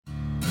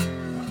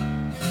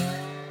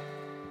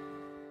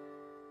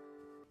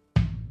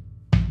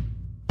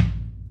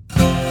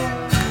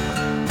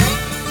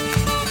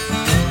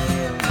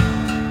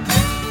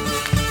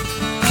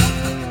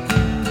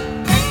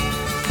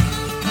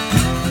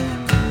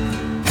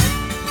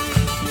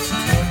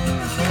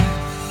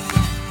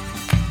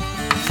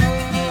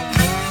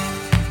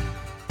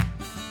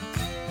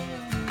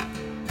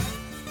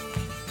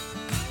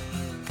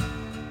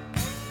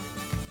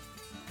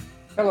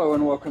Hello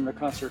and welcome to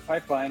Concert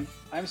Pipeline.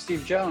 I'm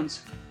Steve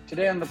Jones.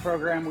 Today on the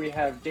program we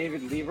have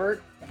David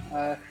Libert,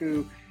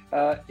 who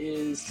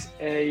is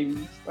a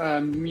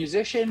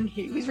musician.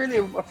 He's really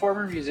a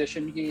former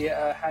musician. He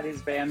had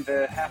his band,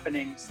 The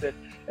Happenings, that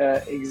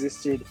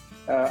existed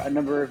a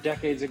number of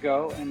decades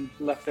ago and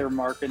left their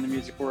mark in the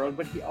music world.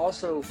 But he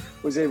also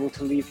was able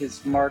to leave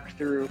his mark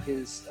through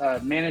his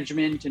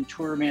management and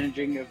tour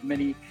managing of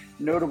many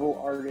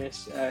notable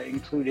artists,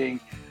 including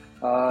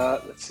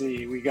let's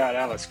see, we got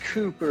Alice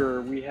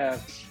Cooper, we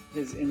have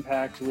his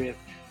impact with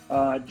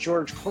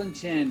George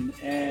Clinton,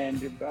 and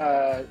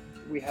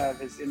we have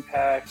his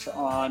impact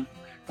on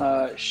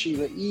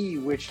Sheila E,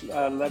 which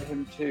led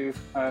him to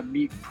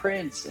meet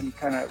Prince and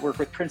kind of work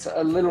with Prince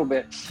a little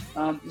bit.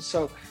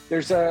 So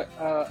there's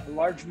a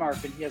large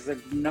mark, and he has a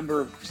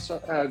number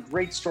of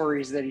great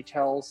stories that he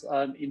tells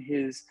in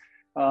his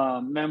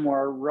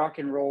memoir, Rock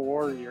and Roll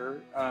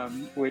Warrior,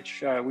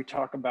 which we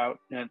talk about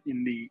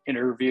in the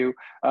interview.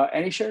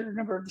 And he shared a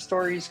number of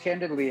stories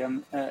candidly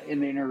in the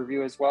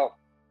interview as well.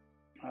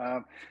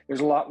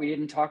 There's a lot we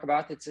didn't talk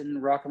about that's in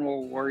Rock and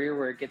Roll Warrior,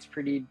 where it gets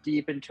pretty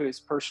deep into his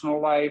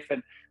personal life,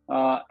 and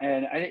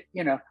I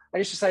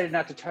just decided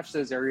not to touch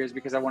those areas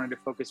because I wanted to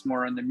focus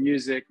more on the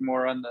music,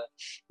 more on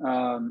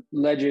the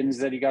legends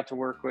that he got to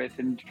work with,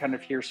 and kind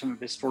of hear some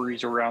of his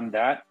stories around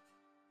that.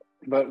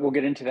 But we'll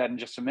get into that in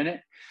just a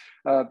minute.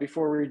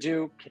 Before we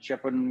do, catch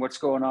up on what's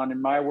going on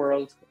in my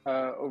world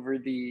over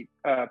the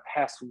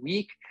past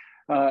week.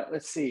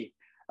 Let's see.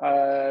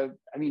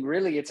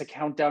 Really, it's a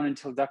countdown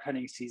until duck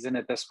hunting season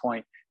at this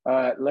point.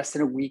 Less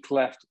than a week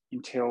left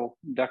until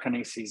duck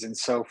hunting season.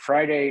 So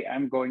Friday,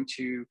 I'm going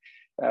to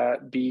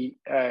be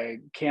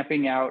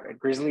camping out at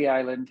Grizzly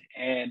Island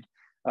and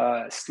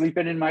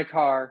sleeping in my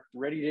car,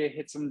 ready to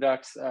hit some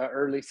ducks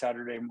early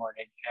Saturday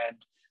morning.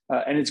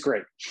 And it's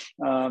great.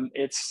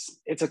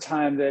 It's a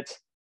time that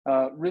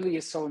really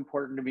is so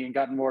important to me and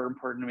gotten more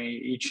important to me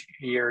each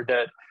year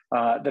that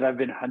I've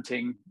been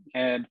hunting.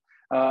 And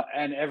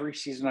every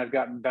season I've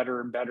gotten better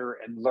and better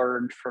and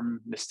learned from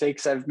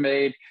mistakes I've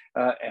made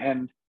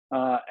and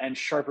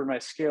sharpened my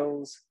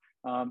skills,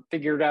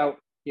 figured out,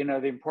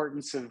 the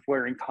importance of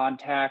wearing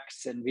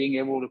contacts and being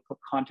able to put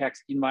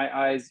contacts in my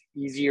eyes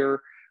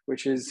easier,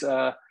 which is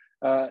a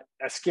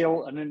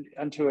skill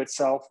unto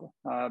itself.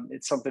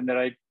 It's something that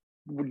I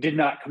did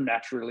not come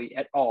naturally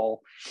at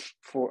all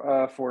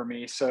for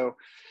me. So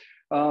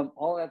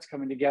all that's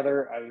coming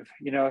together.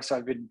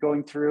 I've been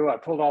going through. I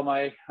pulled all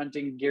my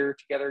hunting gear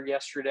together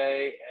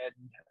yesterday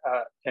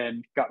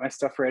and got my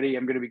stuff ready.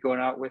 I'm going to be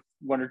going out with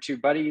one or two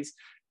buddies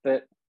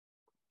that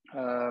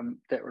I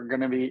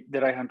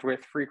hunt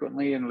with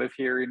frequently and live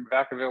here in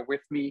Vacaville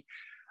with me.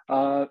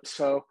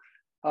 So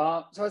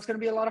it's going to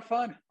be a lot of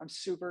fun. I'm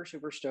super,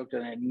 super stoked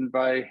on it. And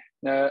by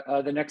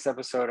the next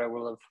episode, I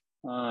will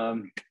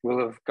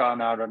have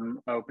gone out on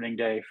opening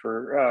day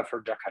for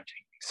duck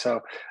hunting.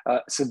 So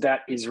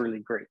that is really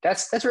great.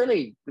 That's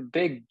really the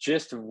big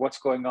gist of what's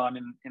going on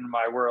in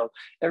my world.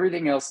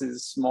 Everything else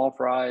is small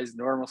fries,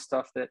 normal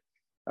stuff that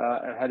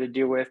I had to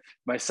deal with.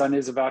 My son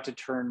is about to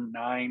turn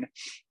 9,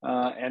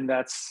 and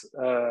that's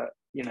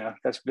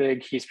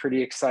big. He's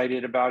pretty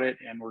excited about it,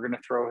 and we're going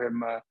to throw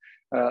him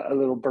a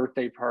little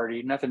birthday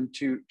party. Nothing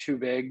too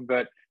big,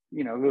 but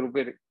a little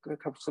bit,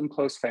 some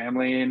close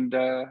family, and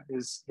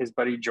his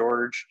buddy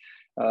George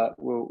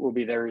will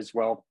be there as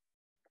well.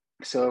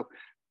 So,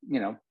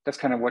 that's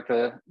kind of what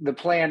the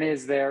plan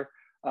is there.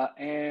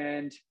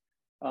 And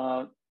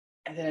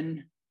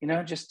then,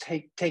 just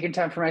taking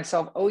time for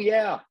myself. Oh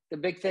yeah, the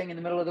big thing in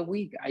the middle of the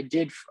week, I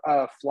did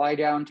fly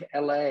down to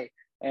LA,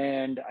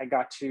 and I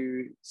got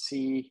to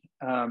see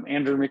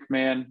Andrew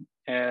McMahon,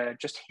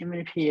 just him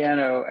and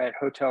piano at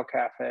Hotel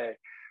Cafe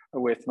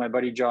with my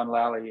buddy John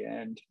Lally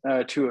and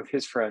two of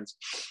his friends.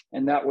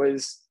 And that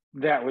was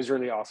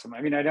really awesome.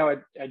 I mean, I know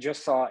I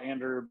just saw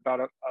Andrew about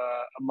a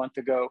month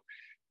ago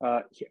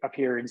up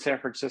here in San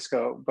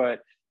Francisco, but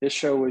this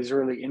show was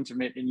really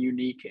intimate and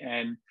unique,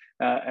 and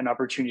an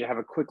opportunity to have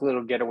a quick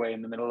little getaway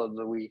in the middle of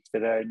the week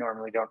that I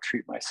normally don't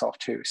treat myself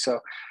to. So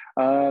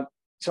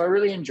I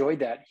really enjoyed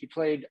that. He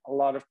played a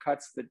lot of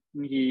cuts that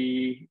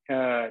he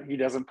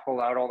doesn't pull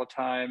out all the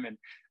time, and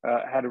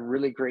had a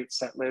really great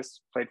set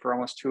list, played for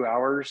almost 2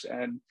 hours.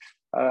 And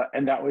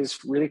that was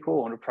really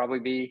cool. And it'll probably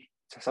be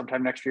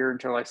sometime next year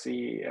until I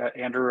see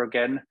Andrew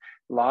again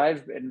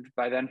live. And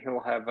by then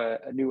he'll have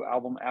a new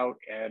album out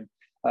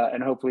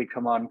and hopefully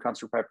come on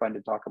Concert Pipeline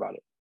to talk about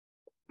it.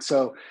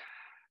 So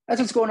that's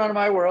what's going on in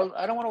my world.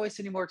 I don't want to waste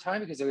any more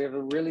time because we have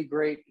a really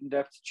great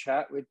in-depth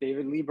chat with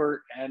David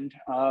Libert, and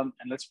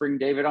let's bring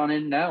David on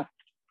in now.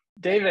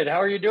 David, how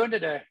are you doing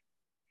today?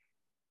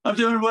 I'm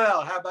doing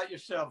well. How about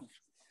yourself?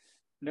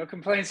 No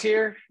complaints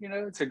here.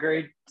 It's a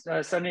great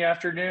sunny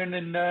afternoon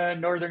in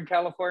Northern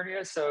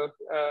California. So,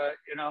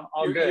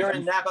 all good. You're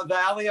in Napa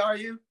Valley, are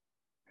you?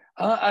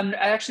 I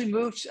actually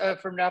moved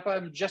from Napa.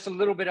 I'm just a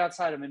little bit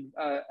outside. I'm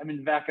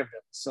in Vacaville.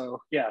 So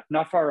yeah,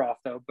 not far off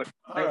though. But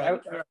all right.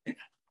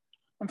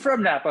 I'm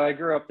from Napa. I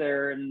grew up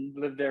there and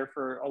lived there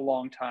for a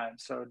long time.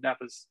 So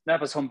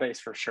Napa's home base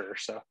for sure.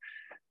 So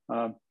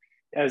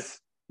as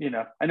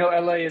I know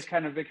LA has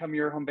kind of become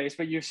your home base,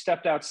 but you've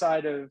stepped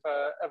outside of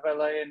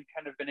LA and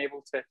kind of been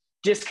able to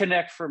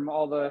disconnect from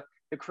all the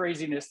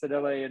craziness that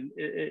LA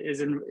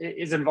is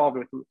involved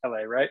with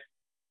LA, right?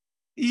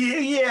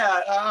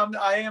 Yeah. I'm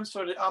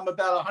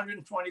about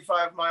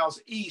 125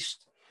 miles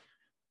east.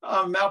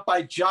 I'm out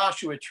by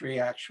Joshua Tree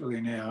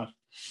actually now.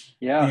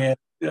 Yeah.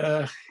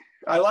 And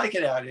I like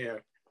it out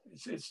here.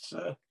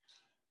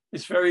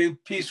 It's very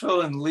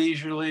peaceful and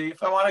leisurely.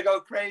 If I want to go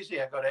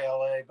crazy, I go to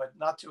LA, but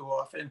not too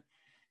often.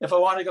 If I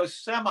want to go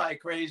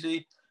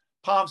semi-crazy,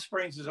 Palm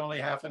Springs is only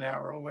half an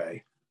hour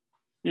away.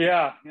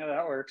 Yeah,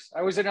 that works.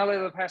 I was in LA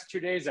the past 2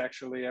 days,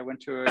 actually. I went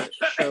to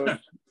a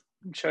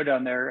show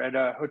down there at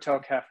a hotel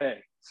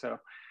cafe. So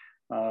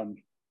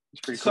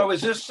it's pretty cool. So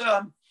is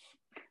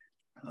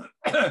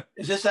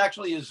this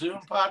actually a Zoom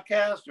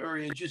podcast, or are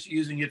you just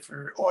using it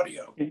for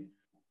audio?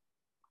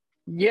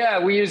 Yeah,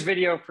 we use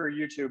video for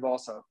YouTube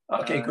also.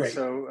 Okay, great.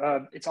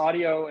 So it's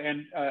audio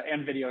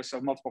and video,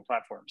 so multiple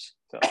platforms.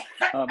 So,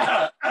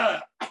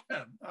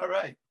 all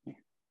right.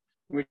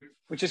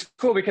 Which is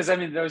cool because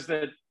those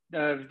that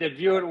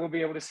view it will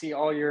be able to see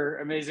all your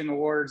amazing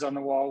awards on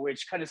the wall,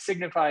 which kind of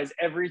signifies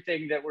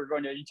everything that we're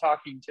going to be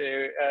talking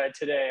to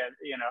today.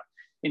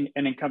 And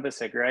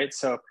encompassing, right?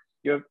 So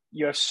you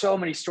have so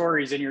many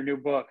stories in your new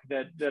book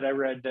that I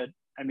read that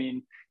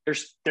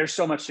there's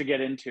so much to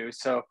get into.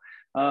 So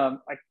I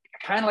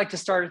kind of like to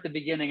start at the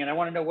beginning, and I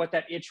want to know what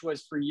that itch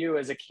was for you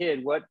as a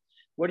kid. What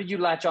did you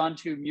latch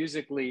onto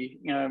musically,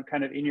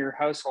 kind of in your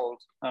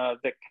household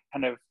that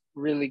kind of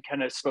really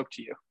kind of spoke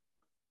to you?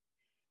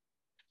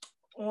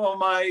 Well,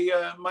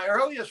 my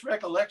earliest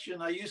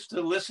recollection, I used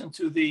to listen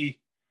to the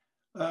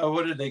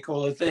what did they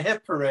call it? The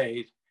hit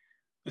parade,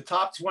 the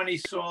top 20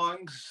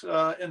 songs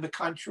in the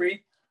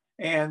country,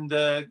 and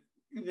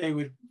they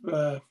would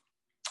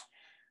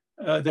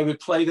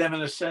play them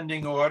in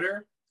ascending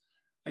order.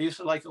 I used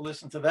to like to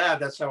listen to that.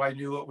 That's how I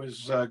knew what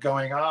was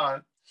going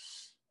on.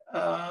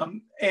 But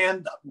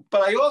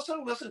I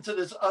also listened to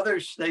this other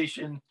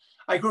station.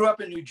 I grew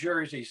up in New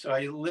Jersey, so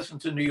I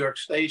listened to New York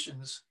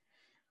stations.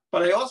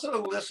 But I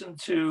also listened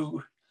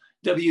to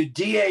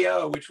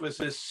WDAO, which was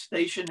this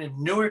station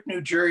in Newark,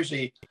 New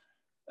Jersey.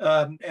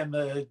 And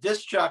the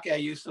disc jockey I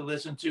used to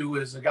listen to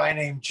was a guy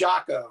named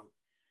Jocko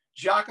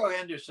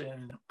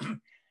Henderson.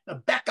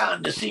 Back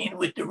on the scene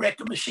with the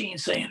record machine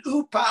saying,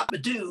 "Ooh, Papa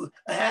do,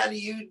 how do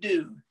you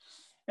do?"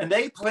 And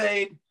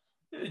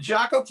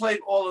Jocko played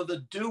all of the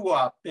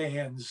doo-wop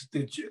bands,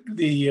 the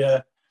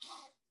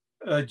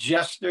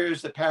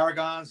Jesters, the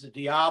Paragons, the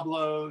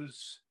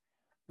Diablos,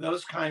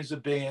 those kinds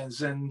of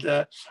bands. And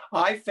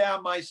I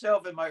found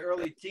myself in my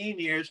early teen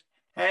years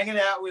hanging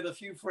out with a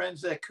few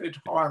friends that could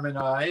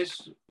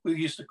harmonize. We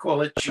used to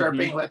call it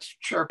chirping, mm-hmm. Let's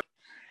chirp.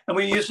 And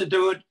we used to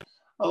do it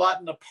a lot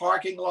in the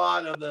parking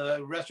lot of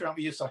the restaurant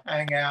we used to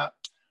hang out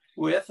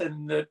with.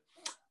 And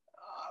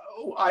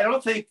I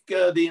don't think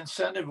the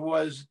incentive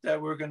was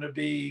that we're going to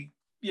be,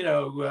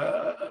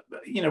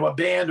 a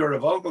band or a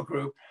vocal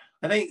group.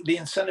 I think the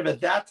incentive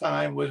at that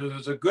time was it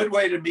was a good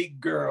way to meet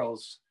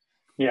girls.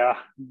 Yeah.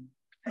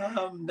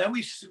 Then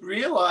we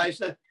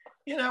realized that,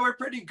 we're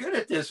pretty good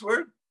at this. We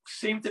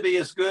seem to be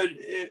as good,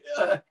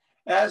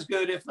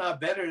 if not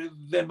better,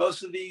 than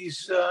most of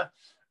these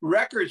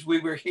records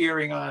we were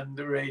hearing on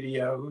the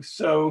radio.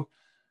 So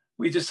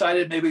we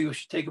decided maybe we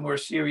should take a more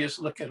serious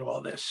look at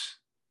all this.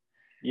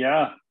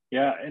 Yeah.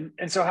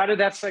 And so how did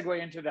that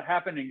segue into the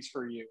happenings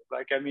for you?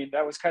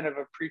 That was kind of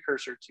a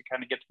precursor to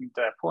kind of get to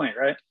that point,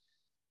 right?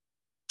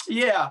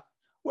 Yeah.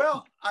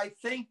 Well, I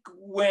think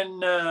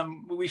when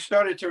we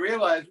started to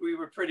realize we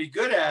were pretty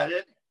good at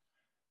it,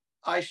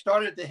 I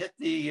started to hit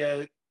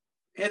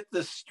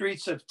the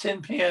streets of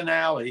Tin Pan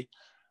Alley,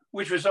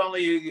 which was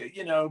only,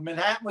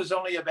 Manhattan was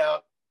only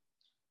about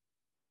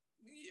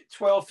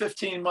 12,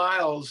 15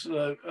 miles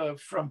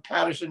from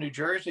Paterson, New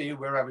Jersey,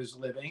 where I was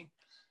living.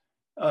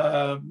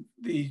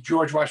 The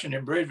George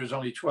Washington Bridge was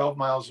only 12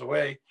 miles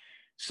away.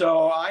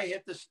 So I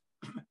hit this.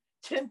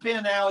 Tin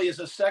Pan Alley is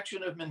a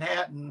section of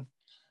Manhattan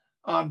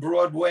on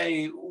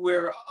Broadway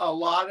where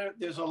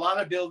there's a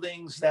lot of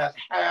buildings that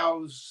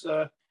house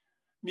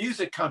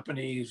music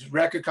companies,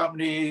 record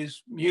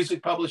companies,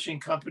 music publishing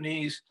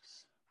companies,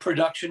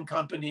 production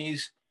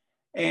companies.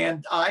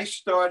 And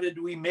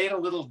we made a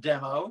little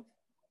demo.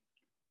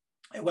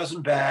 It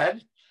wasn't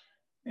bad.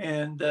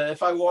 And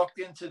if I walked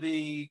into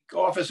the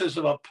offices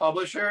of a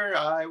publisher,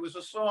 I was a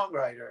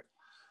songwriter.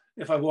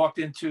 If I walked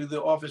into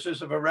the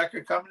offices of a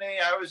record company,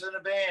 I was in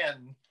a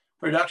band.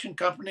 Production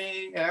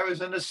company, I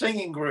was in a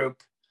singing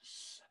group.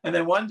 And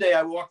then one day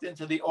I walked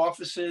into the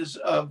offices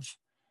of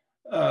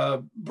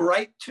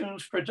Bright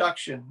Tunes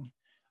Production,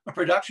 a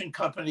production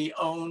company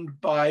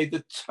owned by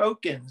the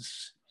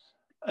Tokens,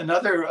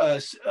 another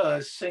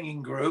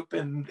singing group.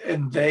 And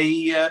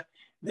they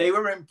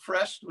were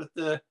impressed with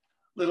the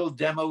little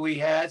demo we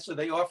had. So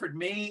they offered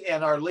me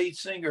and our lead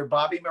singer,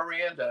 Bobby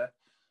Miranda,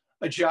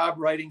 a job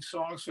writing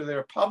songs for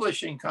their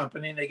publishing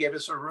company. And they gave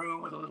us a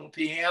room with a little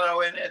piano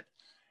in it.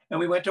 And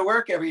we went to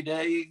work every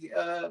day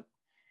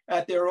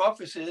at their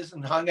offices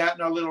and hung out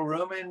in our little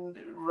room and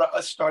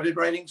started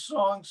writing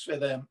songs for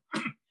them.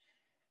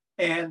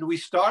 And we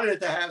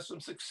started to have some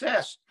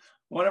success.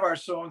 One of our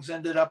songs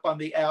ended up on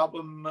the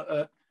album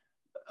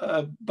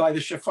by the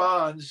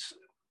Chiffons,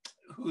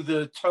 who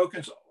the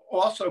Tokens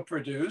also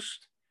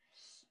produced.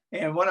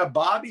 And one of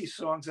Bobby's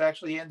songs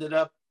actually ended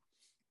up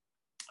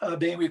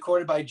being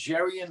recorded by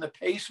Jerry and the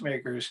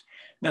Pacemakers.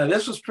 Now,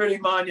 this was pretty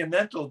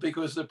monumental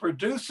because the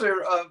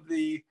producer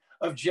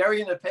of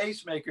Jerry and the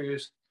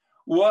Pacemakers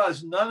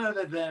was none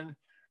other than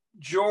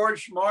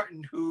George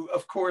Martin, who,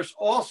 of course,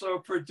 also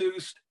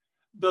produced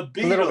the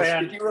Beatles. Little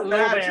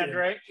band,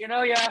 right? You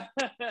know, yeah.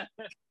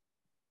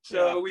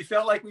 So we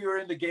felt like we were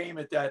in the game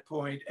at that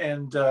point.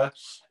 And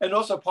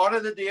also part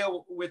of the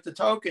deal with the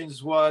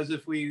Tokens was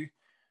if we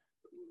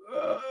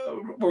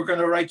were going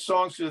to write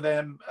songs for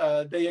them,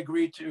 they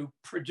agreed to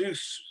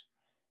produce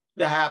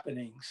the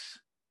happenings.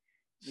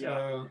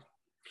 So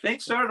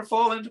things started to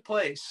fall into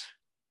place.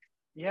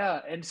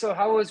 Yeah. And so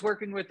how was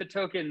working with the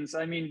Tokens?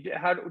 I mean,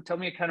 tell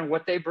me kind of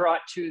what they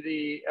brought to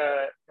the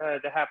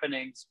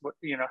happenings. What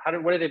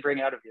did they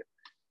bring out of you?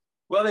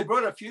 Well, they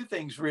brought a few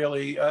things,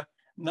 really.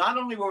 Not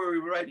only were we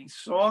writing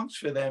songs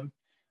for them,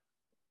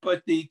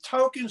 but the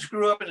Tokens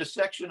grew up in a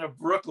section of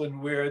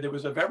Brooklyn where there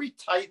was a very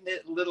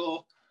tight-knit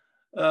little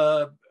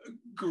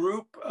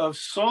group of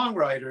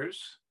songwriters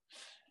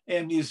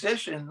and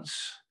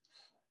musicians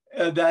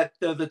that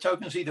the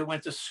Tokens either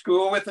went to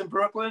school with in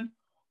Brooklyn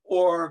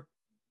or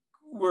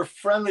were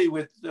friendly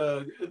with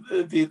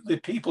the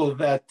people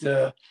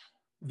that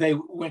they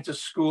went to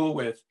school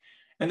with.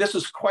 And this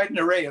was quite an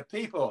array of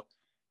people.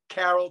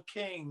 Carole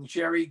King,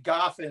 Jerry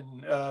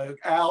Goffin,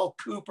 Al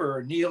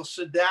Cooper, Neil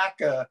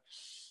Sedaka,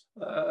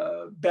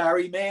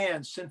 Barry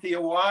Mann,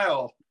 Cynthia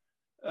Weil.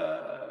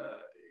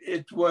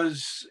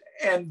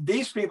 And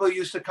these people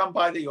used to come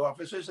by the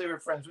offices. They were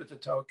friends with the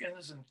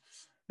Tokens, and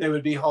they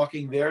would be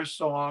hawking their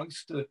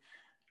songs to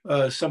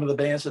some of the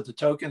bands that the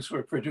Tokens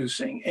were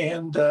producing.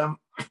 And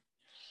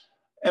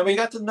we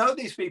got to know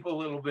these people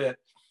a little bit.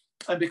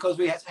 And because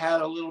we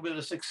had a little bit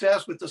of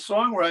success with the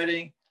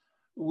songwriting,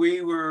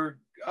 we were,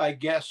 I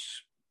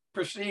guess,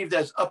 perceived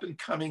as up and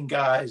coming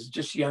guys,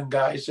 just young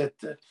guys that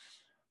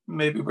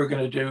maybe we're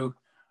going to do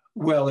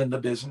well in the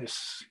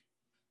business.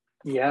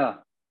 Yeah.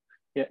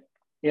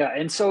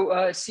 And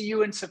so see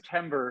you in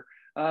September.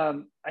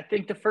 I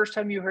think the first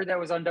time you heard that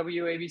was on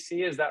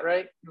WABC. Is that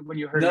right? When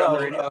you heard it on the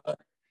radio?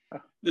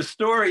 The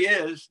story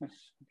is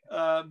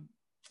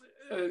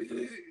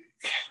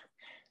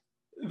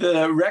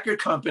the record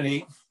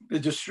company, the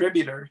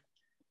distributor,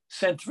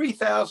 sent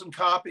 3,000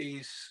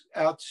 copies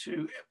out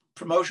to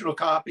promotional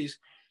copies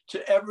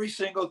to every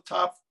single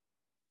top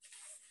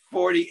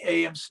 40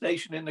 AM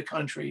station in the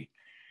country.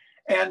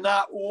 And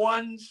not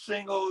one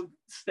single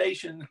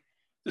station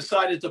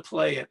decided to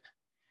play it.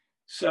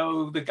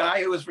 So the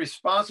guy who was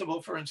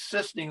responsible for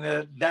insisting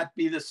that that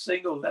be the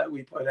single that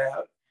we put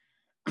out,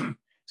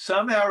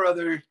 somehow or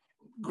other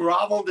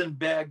groveled and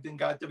begged and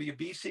got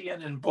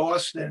WBCN in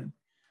Boston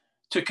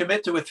to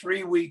commit to a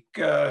 3-week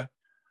on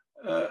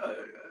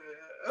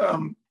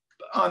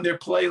their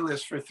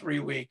playlist for 3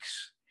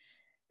 weeks.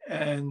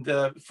 And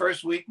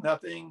first week,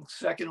 nothing.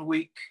 Second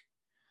week,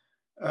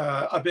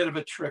 a bit of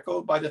a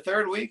trickle. By the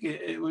third week,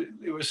 it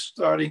was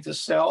starting to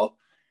sell.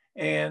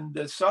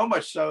 And so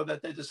much so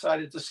that they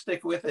decided to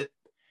stick with it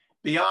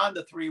beyond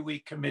the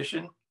 3-week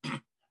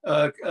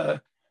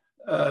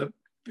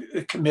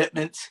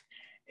commitment.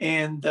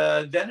 And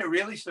then it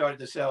really started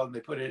to sell, and they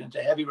put it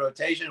into heavy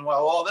rotation.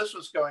 While all this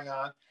was going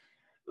on,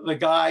 the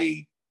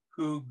guy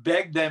who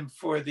begged them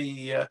for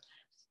the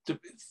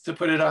to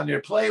put it on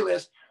their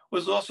playlist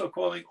was also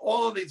calling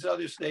all of these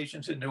other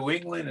stations in New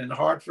England and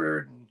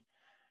Hartford and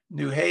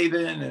New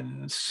Haven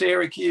and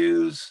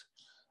Syracuse,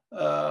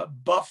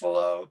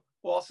 Buffalo,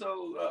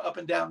 also up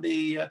and down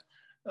the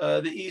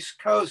East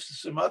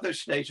Coast, some other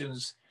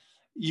stations,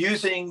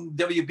 using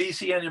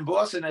WBCN in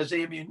Boston as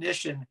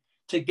ammunition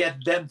to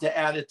get them to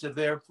add it to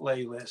their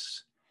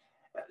playlists.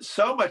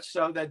 So much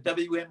so that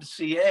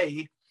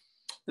WMCA,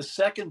 the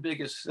second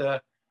biggest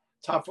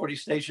top 40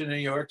 station in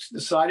New York,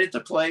 decided to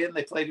play it, and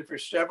they played it for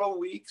several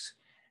weeks.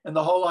 And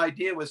the whole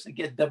idea was to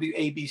get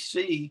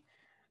WABC,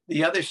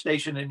 the other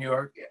station in New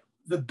York,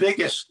 the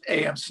biggest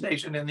AM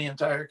station in the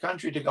entire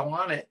country, to go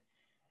on it.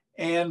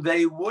 And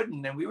they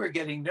wouldn't. And we were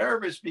getting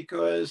nervous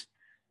because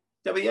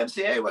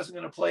WMCA wasn't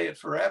going to play it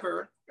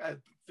forever.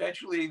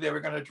 Eventually, they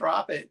were going to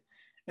drop it.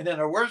 And then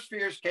our worst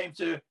fears came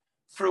to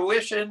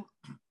fruition.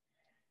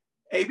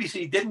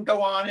 ABC didn't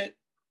go on it.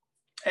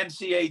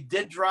 MCA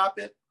did drop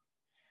it.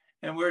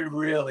 And we're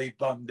really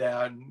bummed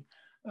out. And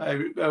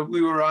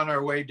we were on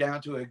our way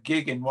down to a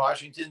gig in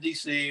Washington,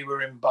 D.C.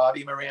 We're in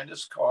Bobby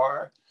Miranda's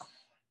car.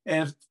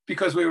 And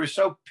because we were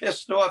so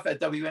pissed off at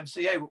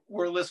WMCA,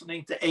 we're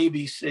listening to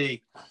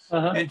ABC.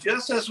 Uh-huh. And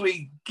just as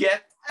we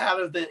get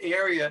out of the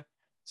area,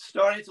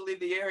 starting to leave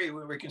the area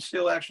where we can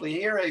still actually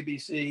hear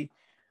ABC,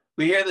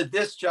 we hear the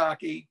disc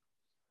jockey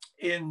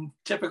in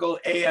typical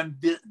AM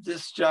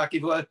disc jockey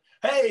voice,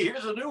 "Hey,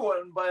 here's a new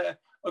one by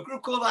a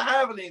group called the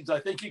Havilines. I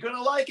think you're going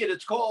to like it.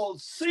 It's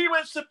called See You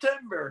in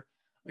September.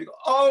 We go,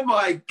 oh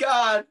my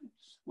God.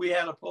 We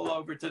had to pull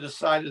over to the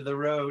side of the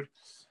road,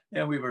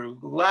 and we were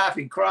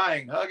laughing,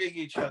 crying, hugging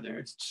each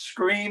other,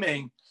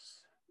 screaming.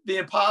 The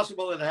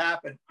impossible had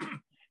happened.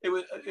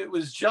 It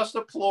was just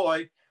a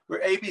ploy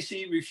where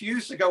ABC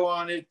refused to go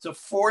on it to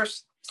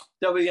force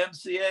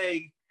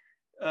WMCA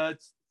to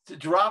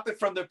drop it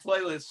from their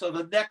playlist, so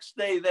the next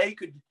day they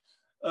could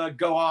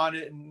go on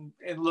it and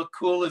look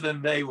cooler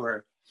than they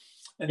were.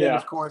 And then,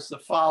 of course, the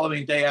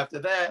following day after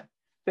that,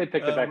 they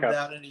picked it back up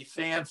without any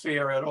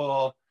fanfare at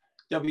all.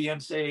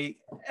 WMCA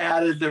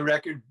added the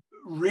record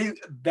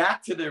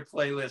back to their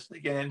playlist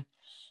again.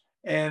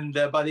 And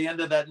by the end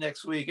of that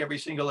next week, every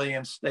single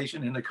AM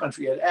station in the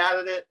country had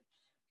added it.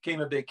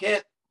 Became a big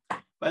hit.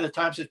 By the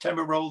time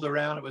September rolled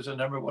around, it was a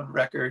 #1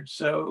 record.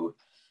 So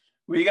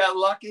we got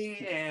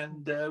lucky,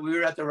 and we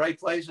were at the right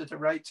place at the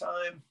right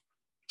time.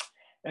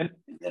 And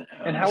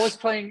how was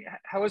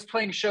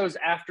playing shows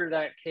after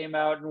that came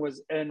out and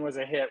was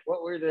a hit?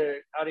 What were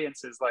the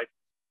audiences like?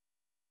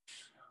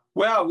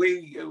 Well,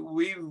 we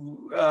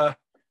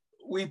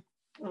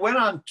went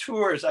on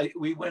tours.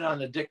 We went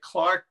on a Dick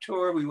Clark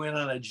tour. We went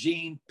on a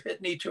Gene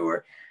Pitney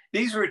tour.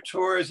 These were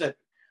tours that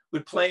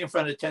would play in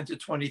front of 10 to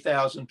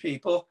 20,000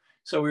 people.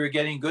 So we were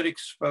getting good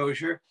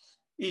exposure.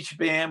 Each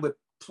band would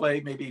play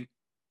maybe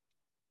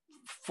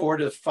 4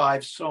 to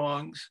 5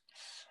 songs.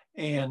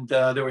 And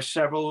there were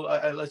several,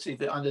 let's see,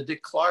 on the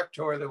Dick Clark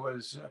tour, there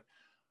was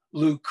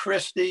Lou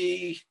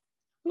Christie,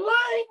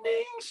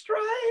 Lightning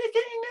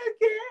Striking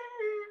Again.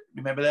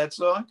 Remember that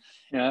song?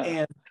 Yeah.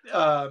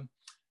 And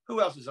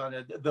who else is on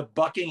it? The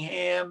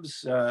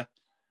Buckinghams,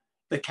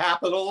 the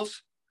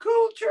Capitals,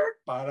 Cool Jerk.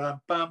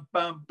 Ba-dum,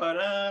 bum,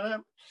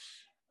 ba-dum.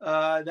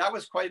 That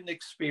was quite an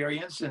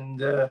experience,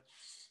 and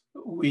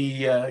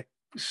we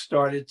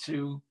started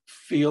to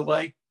feel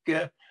like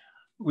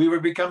we were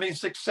becoming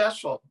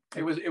successful.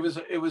 It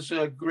was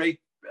a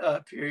great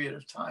period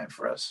of time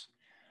for us.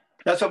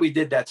 That's what we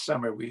did that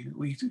summer. We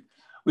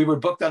were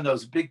booked on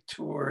those big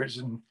tours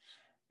and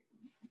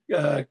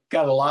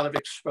got a lot of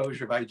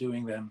exposure by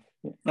doing them.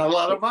 Not a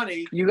lot of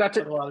money. You got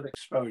a lot of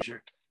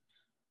exposure.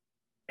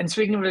 And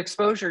speaking of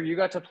exposure, you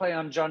got to play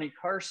on Johnny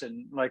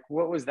Carson. Like,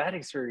 what was that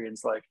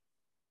experience like?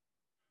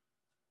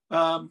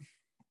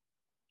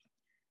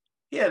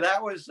 Yeah,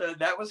 that was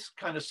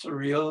kind of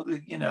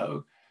surreal. You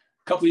know,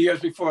 a couple of years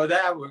before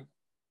that, we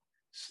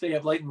stay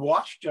up late and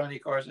watch Johnny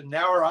Carson.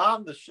 Now we're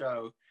on the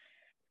show.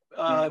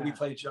 We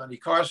played Johnny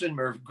Carson,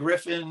 Merv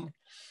Griffin.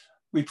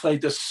 We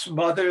played the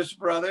Smothers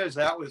Brothers.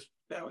 That was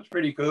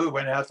pretty cool. We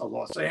went out to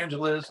Los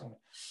Angeles and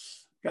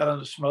got on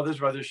the Smothers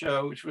Brothers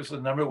show, which was the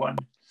 #1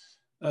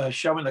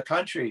 show in the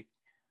country.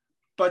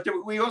 But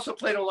we also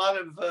played a lot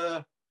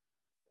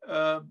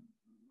of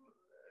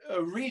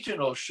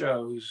regional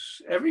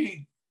shows.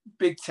 Every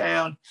big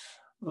town,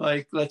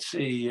 like, let's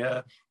see,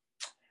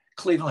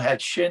 Cleveland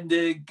had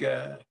Shindig.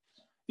 There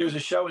was a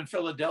show in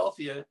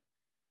Philadelphia,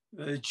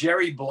 the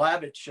Jerry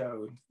Blabbett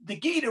show, the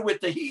Gita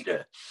with the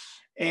Heater.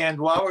 And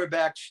while we're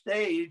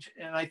backstage,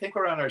 and I think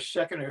we're on our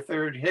 2nd or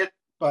 3rd hit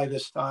by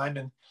this time,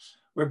 and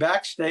we're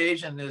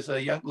backstage, and there's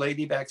a young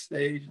lady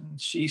backstage,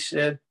 and she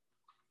said,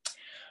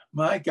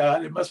 "My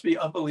God, it must be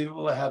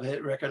unbelievable to have a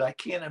hit record. I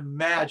can't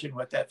imagine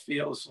what that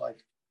feels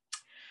like."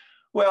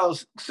 Well,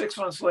 6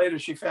 months later,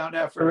 she found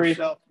out for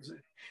herself.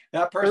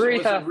 That person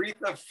was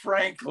Aretha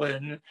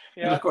Franklin.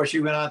 Yeah. And of course, she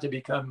went on to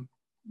become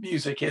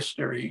music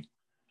history.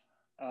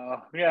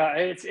 Yeah,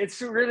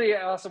 it's really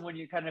awesome when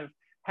you kind of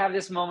have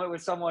this moment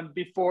with someone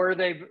before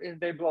they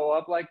blow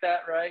up like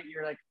that, right?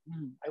 You're like,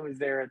 I was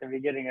there at the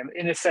beginning,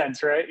 in a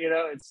sense, right? You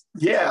know, it's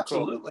yeah, so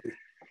absolutely. Cool.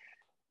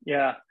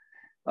 Yeah.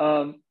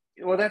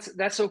 Well,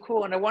 that's so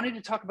cool. And I wanted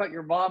to talk about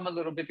your mom a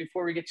little bit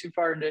before we get too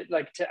far into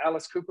to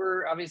Alice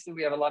Cooper. Obviously,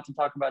 we have a lot to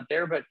talk about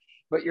there, but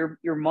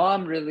your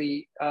mom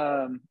really,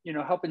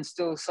 helped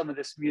instill some of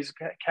this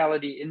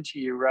musicality into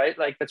you, right?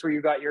 Like that's where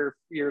you got your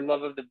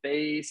love of the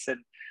bass,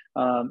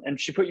 and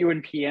she put you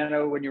in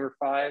piano when you were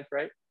 5,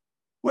 right?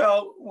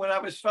 Well, when I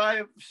was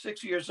 5,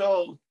 6 years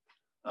old,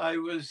 I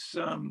was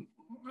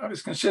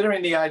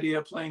considering the idea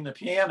of playing the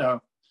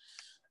piano,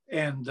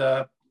 and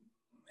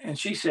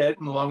she said,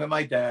 along with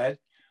my dad,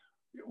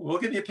 "We'll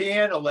give you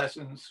piano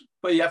lessons,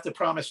 but you have to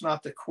promise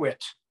not to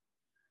quit."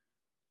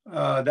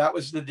 That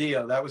was the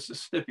deal. That was the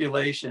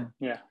stipulation.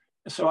 Yeah.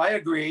 So I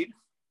agreed.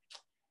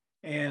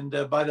 And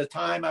by the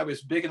time I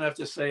was big enough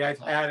to say, "I've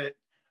had it.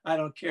 I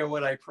don't care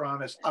what I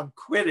promise. I'm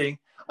quitting,"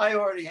 I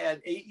already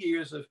had 8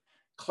 years of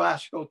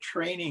classical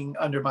training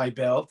under my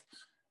belt.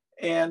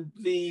 And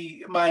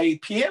my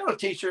piano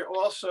teacher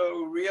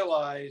also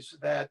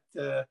realized that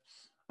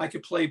I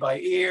could play by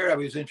ear. I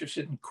was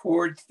interested in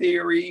chord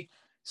theory.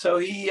 So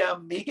he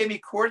gave me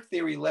chord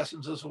theory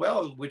lessons as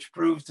well, which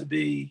proved to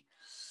be,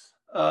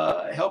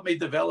 helped me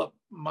develop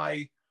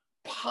my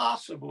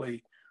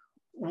possibly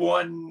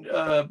one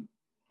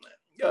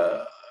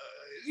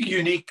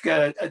unique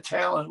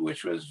talent,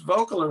 which was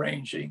vocal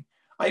arranging.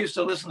 I used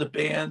to listen to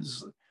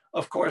bands,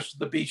 of course,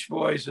 the Beach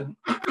Boys and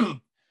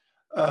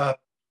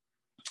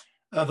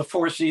the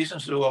Four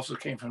Seasons, who also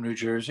came from New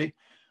Jersey.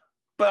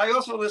 But I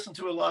also listened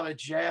to a lot of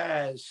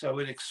jazz, so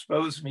it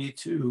exposed me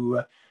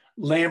to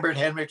Lambert,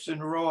 Hendricks,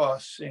 and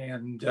Ross,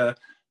 and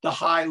the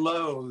High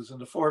Lows,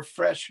 and the Four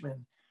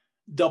Freshmen,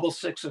 Double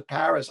Six of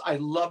Paris. I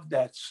loved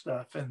that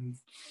stuff, and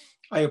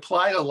I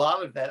applied a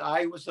lot of that.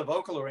 I was the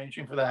vocal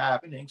arranging for the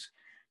Happenings,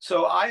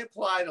 so I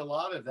applied a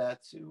lot of that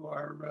to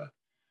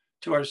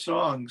our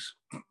songs.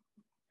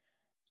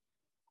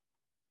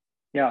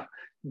 Yeah.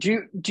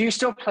 Do you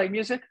still play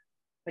music?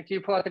 Like, do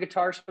you pull out the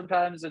guitar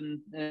sometimes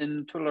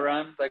and twiddle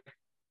around? Like,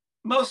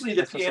 Mostly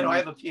the piano. I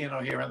have a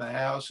piano here in the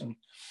house, and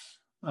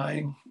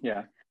I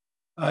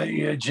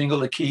jingle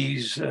the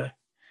keys.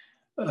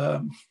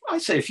 I'd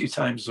say a few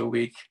times a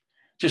week,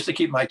 just to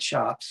keep my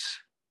chops.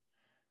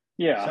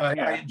 Yeah, so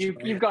I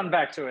you've gone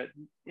back to it.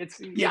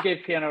 You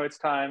gave piano its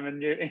time,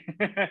 and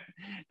and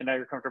now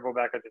you're comfortable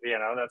back at the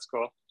piano. That's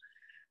cool.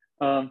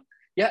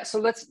 So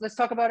let's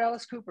talk about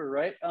Alice Cooper,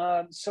 right?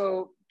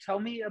 So tell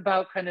me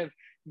about kind of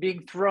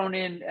being thrown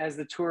in as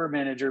the tour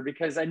manager,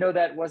 because I know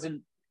that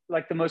wasn't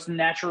like the most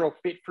natural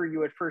fit for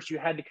you at first. You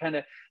had to kind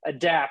of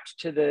adapt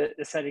to the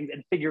settings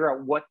and figure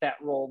out what that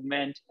role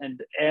meant,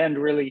 and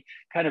really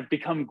kind of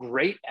become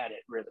great at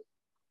it, really.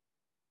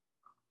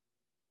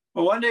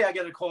 Well, one day I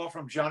get a call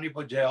from Johnny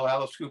Bodell,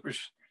 Alice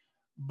Cooper's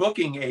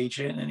booking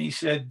agent, and he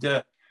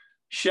said,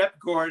 Shep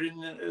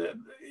Gordon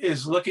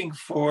is looking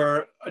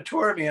for a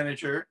tour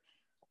manager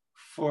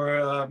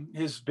for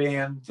his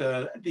band,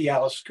 the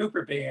Alice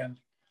Cooper Band.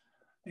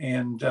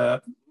 And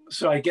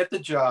so I get the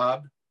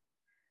job.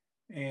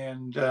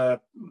 And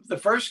the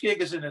first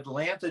gig is in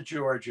Atlanta,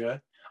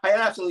 Georgia. I had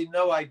absolutely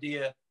no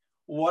idea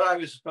what I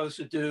was supposed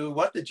to do,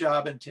 what the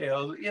job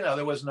entailed. You know,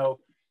 there was no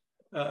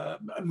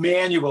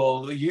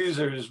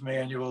user's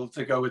manual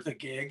to go with the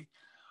gig.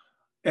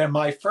 And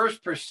my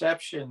first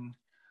perception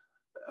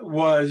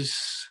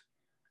was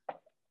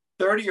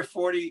 30 or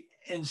 40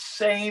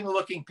 insane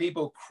looking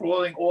people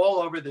crawling all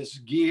over this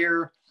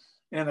gear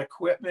and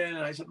equipment.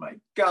 And I said, my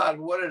God,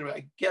 what did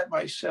I get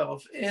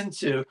myself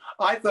into?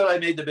 I thought I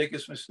made the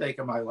biggest mistake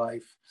of my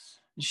life.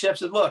 And Shep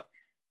said, look,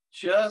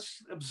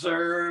 just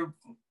observe,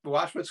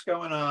 watch what's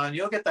going on.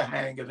 You'll get the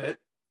hang of it.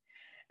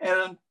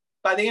 And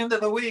by the end of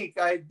the week,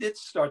 I did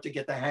start to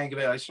get the hang of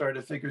it. I started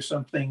to figure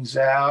some things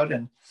out,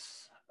 and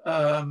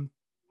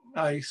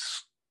I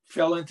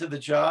fell into the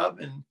job,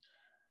 and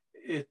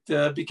it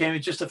became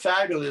just a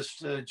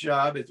fabulous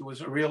job. It was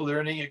a real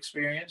learning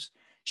experience.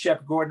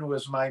 Shep Gordon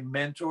was my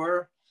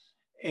mentor,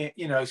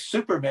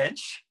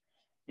 Supermensch.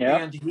 Yeah.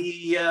 And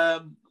he,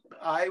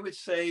 I would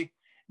say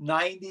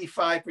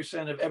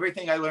 95% of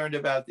everything I learned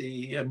about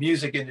the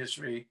music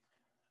industry,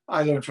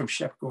 I learned from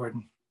Shep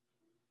Gordon.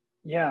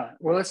 Yeah.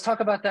 Well, let's talk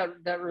about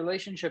that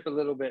relationship a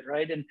little bit,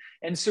 right? And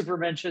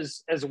Supermensch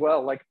as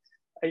well. Like,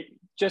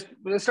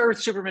 let's start with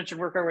Supermensch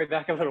and work our way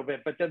back a little bit.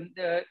 But then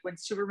when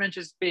Supermensch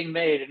is being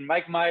made and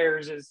Mike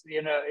Myers is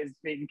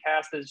being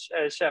cast as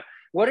Shep,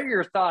 what are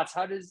your thoughts?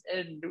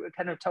 And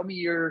kind of tell me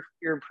your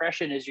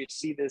impression as you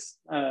see this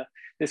kind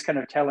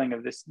of telling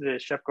of the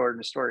Shep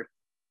Gordon story.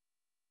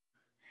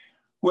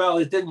 Well,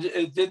 it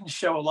didn't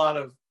show a lot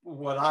of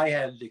what I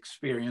had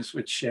experienced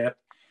with Shep.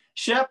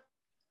 Shep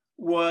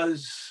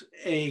was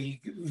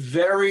a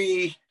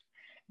very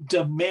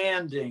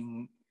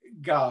demanding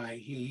guy.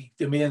 He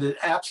demanded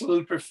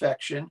absolute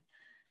perfection.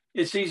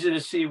 It's easy to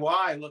see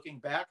why looking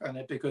back on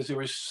it, because there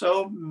were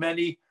so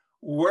many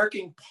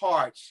working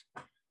parts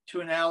to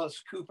an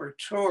Alice Cooper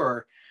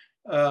tour.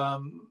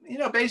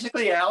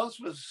 Basically Alice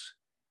was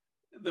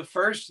the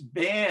first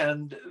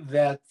band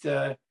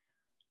that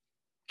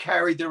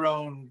carried their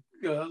own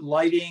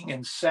lighting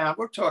and sound.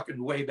 We're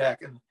talking way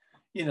back in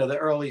the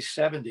early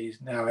 70s.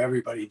 Now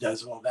everybody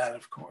does all that,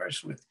 of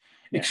course, with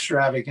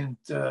extravagant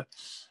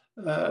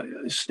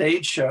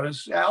stage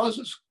shows. Alice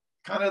was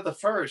kind of the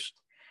first.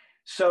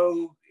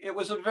 So it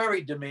was a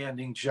very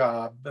demanding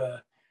job,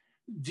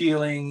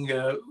 dealing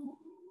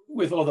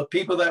with all the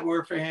people that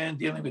work for him,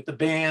 dealing with the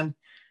band.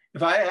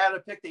 If I had to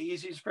pick the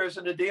easiest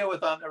person to deal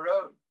with on the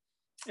road,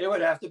 it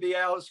would have to be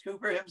Alice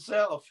Cooper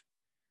himself.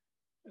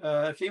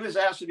 If he was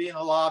asked to be in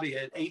the lobby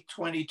at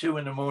 8:22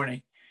 in the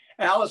morning,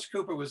 Alice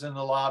Cooper was in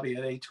the lobby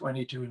at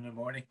 8:22 in the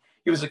morning.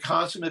 He was a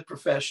consummate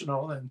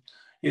professional, and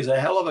he was a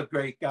hell of a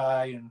great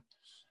guy. And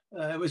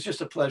it was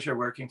just a pleasure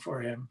working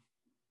for him.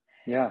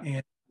 Yeah.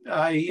 And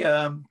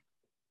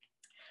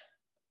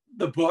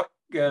the book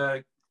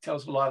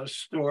tells a lot of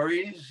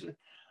stories.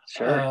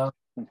 Sure.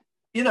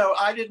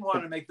 I didn't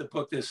want to make the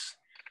book this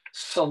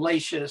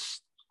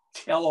salacious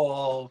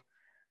tell-all,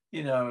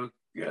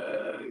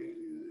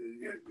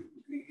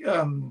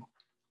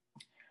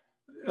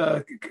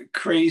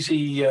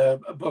 crazy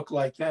book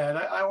like that.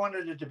 I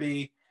wanted it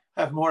to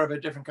have more of a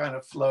different kind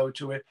of flow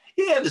to it.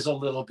 Yeah, there's a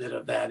little bit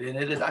of that in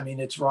it. I mean,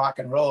 it's rock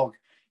and roll,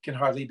 can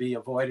hardly be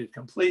avoided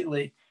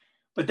completely.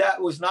 But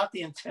that was not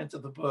the intent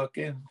of the book,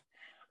 and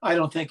I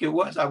don't think it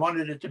was. I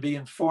wanted it to be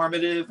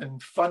informative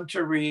and fun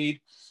to read,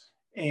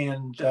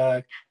 and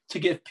to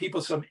give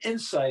people some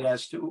insight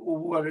as to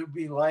what it would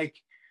be like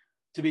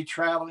to be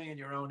traveling in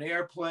your own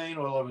airplane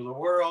all over the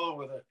world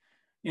with a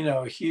you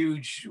know, a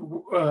huge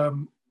rock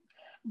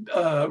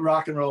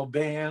and roll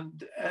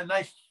band. And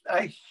I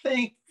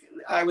think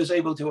I was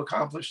able to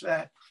accomplish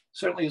that,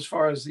 certainly as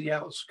far as the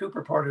Alice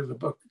Cooper part of the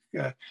book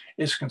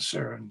is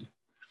concerned.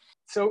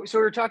 So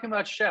we're talking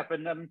about Shep,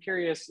 and I'm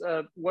curious,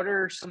 what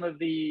are some of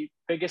the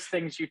biggest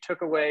things you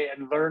took away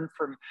and learned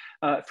from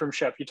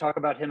Shep? You talk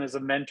about him as a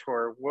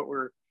mentor. What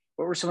were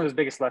some of his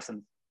biggest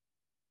lessons?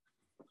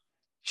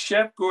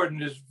 Shep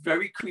Gordon is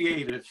very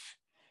creative.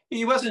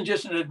 He wasn't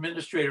just an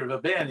administrator of a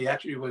band. He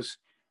actually was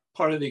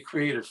part of the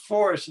creative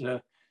force.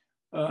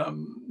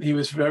 He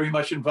was very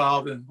much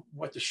involved in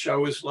what the show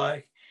was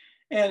like.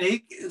 And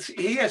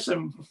he has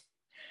some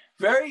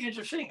very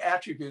interesting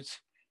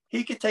attributes.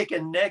 He could take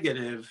a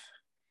negative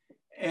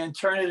and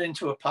turn it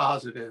into a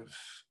positive.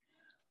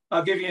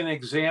 I'll give you an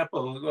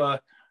example.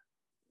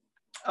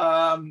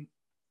 Alice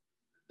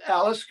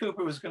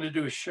Cooper was going to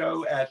do a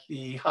show at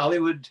the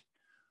Hollywood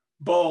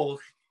Bowl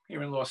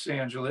here in Los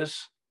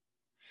Angeles.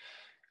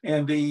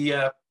 And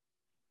the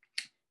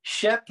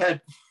Shep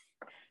had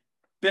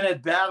been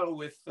at battle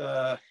with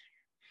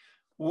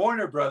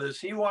Warner Brothers.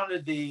 He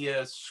wanted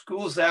the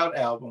School's Out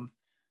album.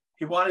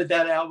 He wanted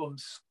that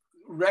album's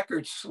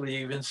record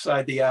sleeve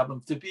inside the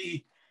album to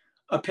be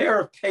a pair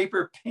of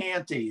paper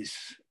panties.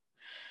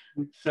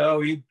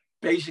 So he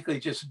basically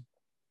just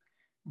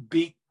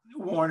beat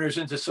Warner's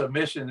into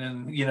submission,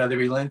 and you know they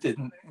relented.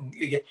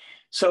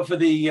 So for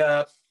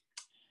the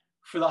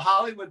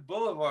Hollywood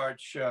Boulevard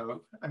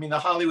show, the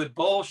Hollywood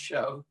Bowl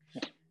show,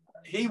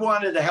 he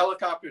wanted a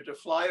helicopter to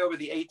fly over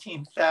the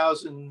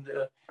 18,000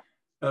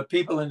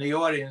 people in the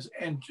audience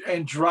and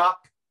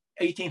drop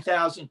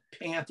 18,000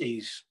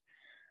 panties,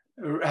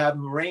 have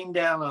them rain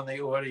down on the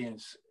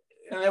audience.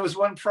 And there was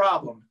one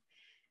problem.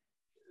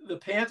 The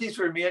panties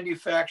were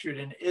manufactured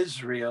in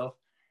Israel,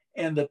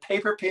 and the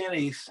paper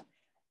panties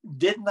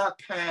did not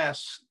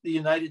pass the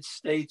United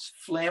States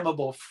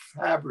Flammable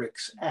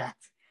Fabrics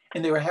Act,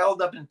 and they were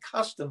held up in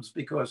customs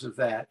because of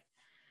that.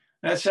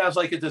 That sounds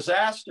like a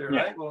disaster,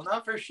 right? Well,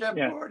 not for Shep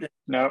Gordon.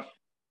 No.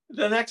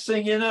 The next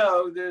thing you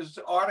know, there's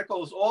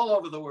articles all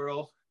over the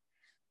world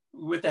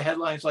with the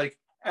headlines like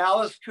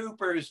Alice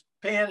Cooper's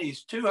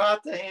panties too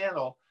hot to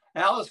handle,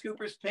 Alice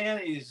Cooper's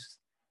panties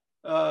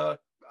on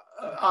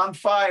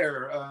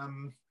fire,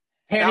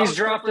 panties Alice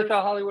dropped Cooper, at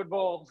the Hollywood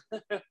Bowl.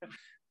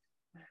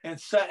 and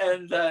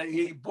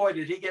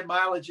did he get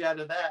mileage out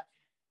of that?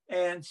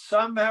 And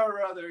somehow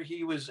or other,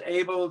 he was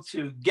able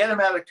to get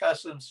him out of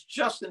customs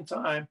just in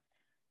time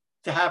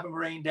to have him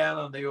rain down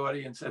on the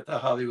audience at the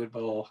Hollywood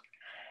Bowl.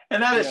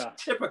 And that is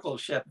typical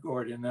Shep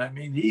Gordon. I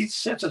mean, he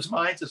sets his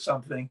mind to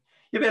something.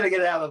 You better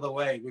get out of the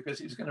way because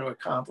he's going to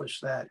accomplish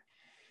that.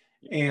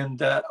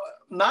 And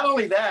not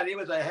only that, he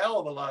was a hell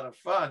of a lot of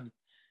fun.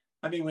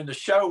 I mean, when the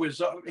show was,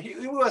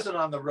 he wasn't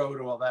on the road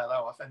all that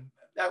often.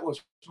 That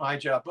was my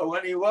job. But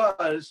when he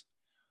was,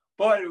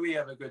 boy, did we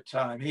have a good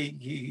time.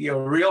 He a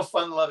real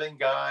fun-loving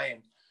guy,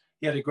 and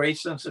he had a great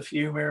sense of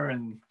humor,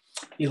 and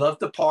he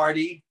loved to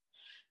party.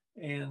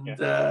 And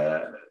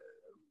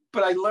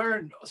but I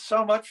learned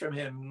so much from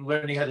him,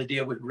 learning how to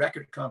deal with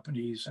record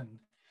companies and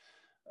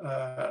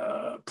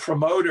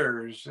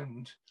promoters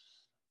and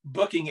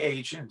booking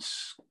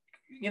agents.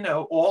 You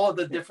know, all of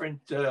the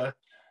different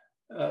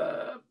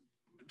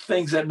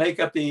things that make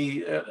up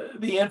the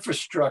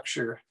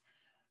infrastructure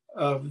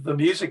of the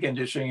music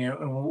industry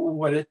and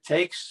what it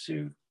takes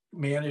to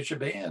manage a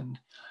band.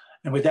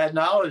 And with that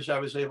knowledge, I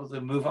was able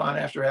to move on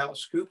after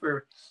Alice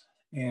Cooper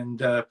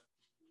and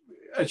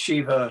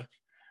achieve a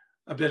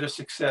bit of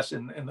success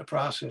in the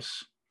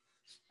process.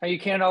 You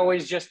can't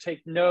always just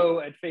take no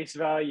at face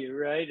value,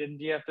 right?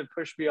 And you have to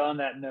push beyond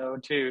that no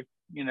to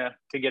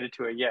get it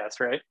to a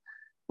yes, right?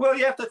 Well,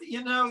 you have to,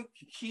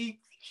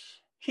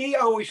 he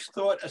always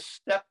thought a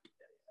step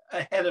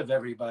ahead of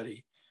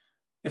everybody.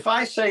 If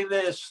I say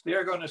this,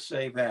 they're going to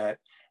say that.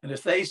 And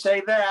if they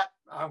say that,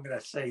 I'm going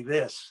to say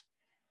this.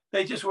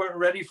 They just weren't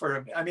ready for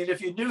him. I mean, if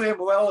you knew him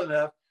well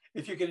enough,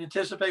 if you can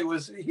anticipate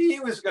what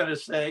he was going to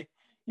say,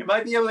 you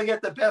might be able to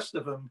get the best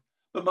of him.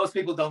 But most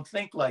people don't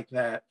think like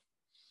that.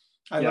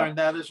 I learned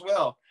that as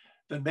well.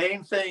 The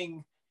main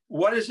thing,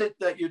 what is it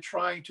that you're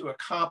trying to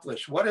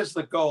accomplish? What is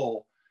the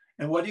goal?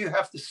 And what do you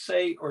have to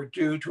say or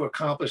do to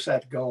accomplish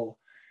that goal?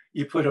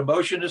 You put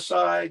emotion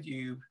aside,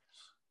 you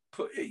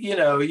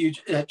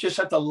just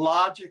have to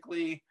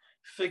logically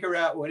figure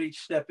out what each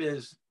step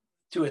is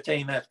to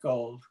attain that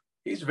goal.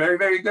 He's very,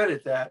 very good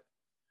at that.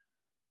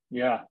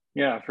 Yeah,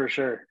 for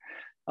sure.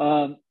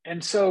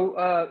 And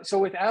so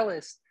with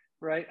Alice,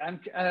 right?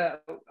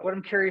 What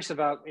I'm curious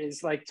about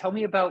is tell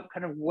me about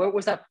kind of what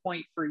was that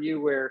point for you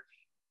where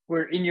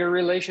in your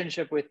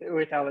relationship with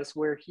Alice,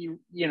 where he,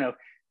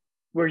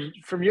 where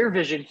from your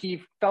vision,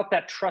 he felt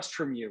that trust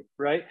from you,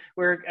 right?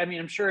 Where, I mean,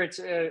 I'm sure it's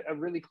a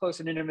really close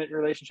and intimate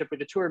relationship with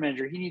the tour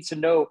manager. He needs to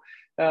know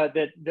that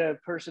the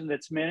person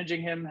that's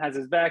managing him has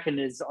his back and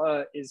is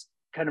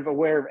kind of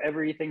aware of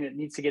everything that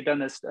needs to get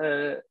done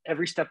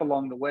every step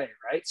along the way,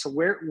 right? So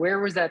where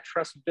was that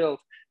trust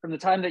built from the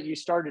time that you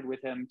started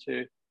with him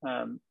to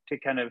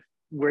kind of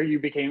where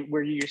you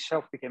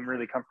yourself became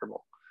really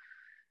comfortable?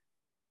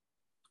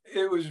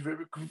 it was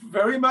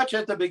very much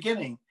at the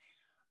beginning.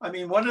 I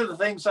mean, one of the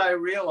things I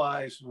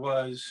realized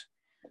was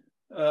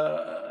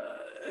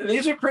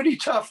these are pretty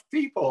tough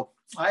people.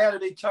 I had to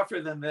be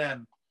tougher than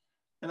them.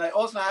 And I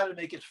also had to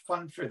make it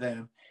fun for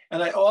them.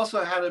 And I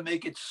also had to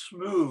make it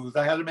smooth.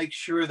 I had to make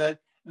sure that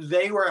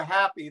they were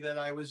happy that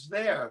I was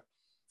there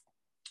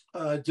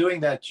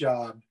doing that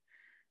job.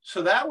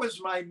 So that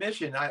was my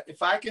mission.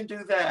 If I can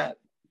do that,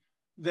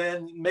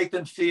 then make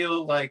them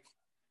feel like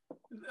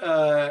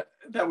that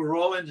we're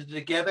all in it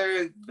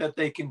together, that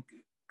they can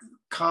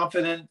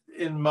confident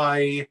in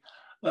my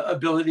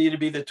ability to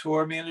be the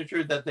tour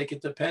manager, that they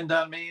could depend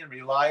on me and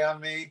rely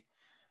on me.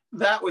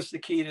 That was the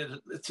key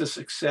to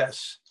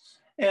success.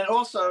 And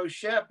also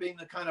Shep, being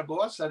the kind of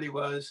boss that he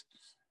was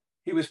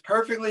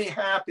perfectly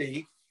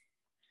happy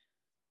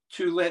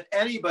to let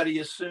anybody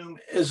assume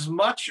as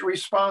much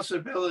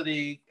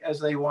responsibility as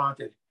they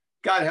wanted.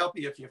 God help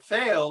you if you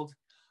failed,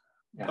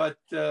 yeah. But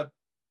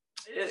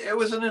it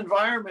was an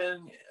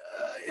environment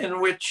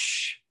in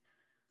which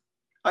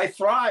I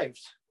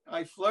thrived,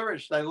 I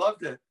flourished, I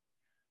loved it.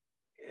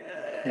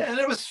 And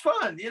it was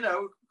fun, you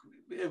know,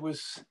 it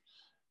was,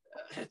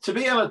 to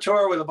be on a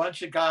tour with a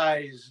bunch of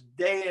guys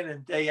day in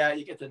and day out,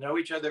 you get to know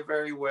each other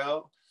very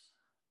well.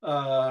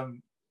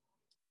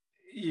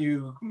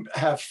 You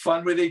have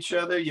fun with each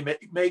other. You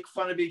make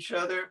fun of each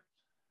other.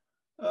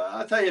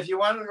 I'll tell you, if you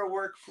wanted to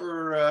work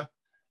for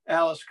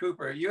Alice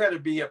Cooper, you had to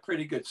be a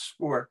pretty good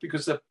sport,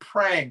 because the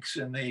pranks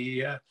and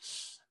the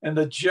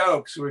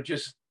jokes were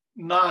just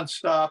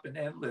nonstop and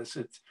endless.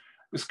 It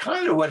was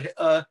kind of what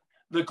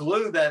the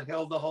glue that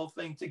held the whole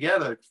thing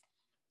together.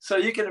 So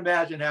you can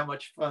imagine how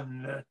much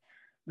fun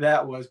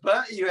that was.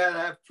 But you had to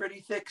have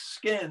pretty thick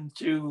skin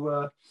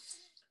to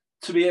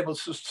be able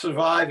to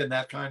survive in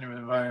that kind of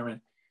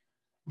environment.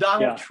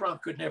 Donald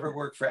Trump could never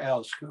work for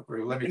Alice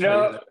Cooper. Let me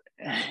tell you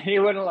that. He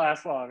wouldn't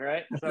last long,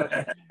 right? So,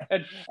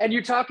 and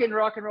you talk in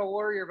Rock and Roll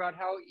Warrior about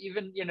how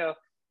even, you know,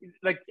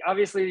 like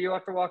obviously you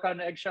have to walk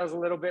on eggshells a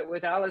little bit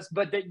with Alice,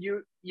 but that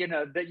you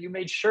know, that you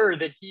made sure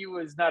that he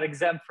was not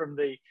exempt from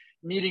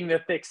needing the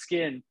thick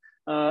skin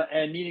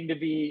and needing to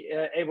be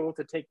able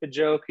to take the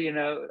joke. You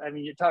know, I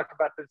mean, you talk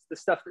about the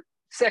stuff,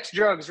 sex,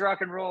 drugs,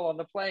 rock and roll on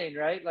the plane,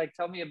 right? Like,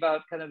 tell me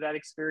about kind of that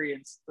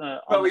experience.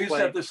 Well, we used to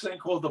have this thing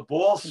called the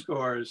ball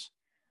scores.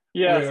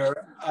 Yeah,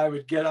 where I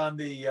would get on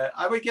the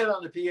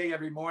PA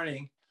every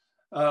morning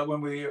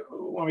when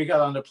we got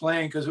on the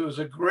plane, because it was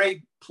a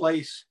great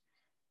place.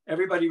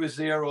 Everybody was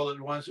there all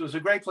at once. It was a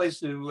great place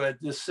to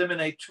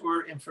disseminate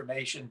tour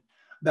information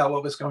about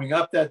what was coming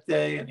up that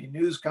day, any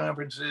news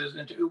conferences,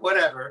 and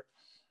whatever.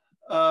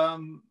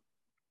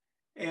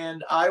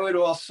 And I would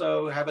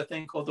also have a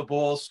thing called the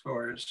ball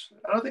scores.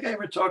 I don't think I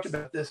ever talked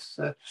about this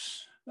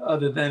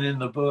other than in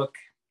the book.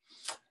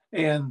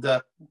 And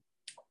the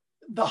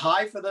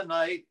high for the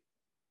night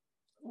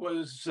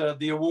was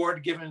the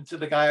award given to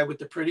the guy with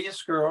the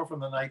prettiest girl from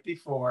the night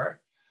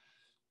before.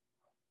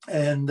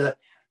 And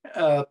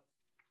I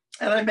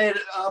made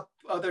up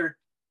other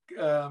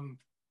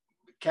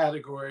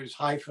categories: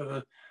 high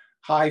for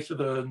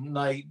the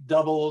night,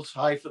 doubles,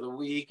 high for the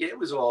week. It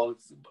was all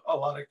a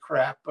lot of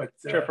crap, but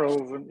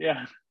triples, and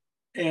yeah.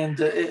 And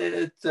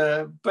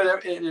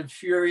but it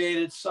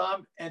infuriated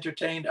some,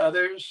 entertained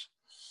others.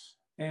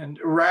 And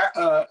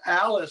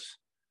Alice,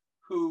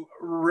 who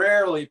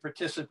rarely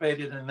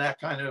participated in that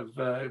kind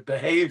of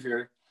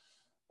behavior,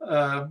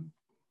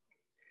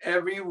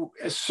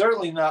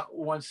 certainly not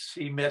once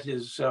he met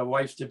his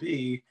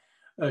wife-to-be,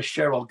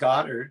 Cheryl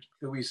Goddard,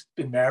 who he's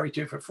been married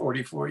to for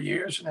 44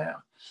 years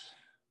now.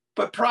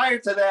 But prior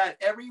to that,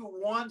 every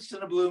once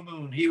in a blue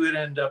moon, he would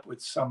end up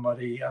with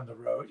somebody on the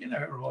road. You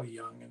know, we're all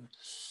young.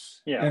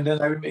 And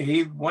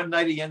then one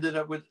night he ended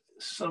up with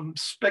some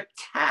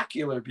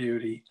spectacular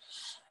beauty.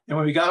 And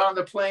when we got on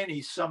the plane,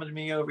 he summoned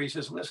me over. He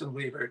says, "Listen,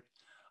 Libert,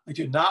 I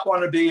do not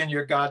want to be in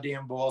your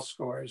goddamn ball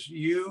scores.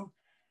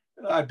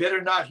 I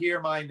better not hear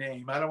my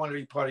name. I don't want to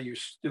be part of your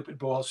stupid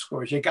ball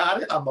scores. You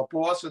got it? I'm a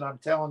boss, and I'm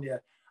telling you,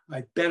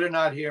 I better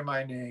not hear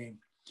my name."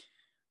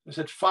 I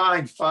said,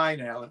 fine,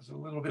 Alice. A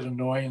little bit of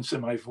annoyance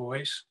in my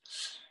voice.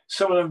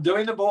 So when I'm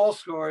doing the ball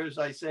scores,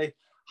 I say,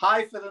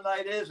 "High for the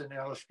night is," and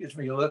Alice gives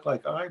me a look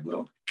like, "I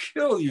will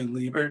kill you,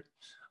 Libert.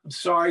 I'm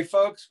sorry,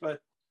 folks,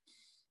 but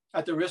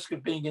at the risk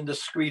of being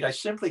indiscreet, I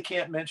simply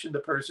can't mention the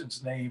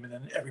person's name," and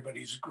then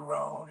everybody's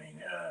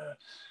groaning.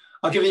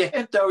 I'll give you a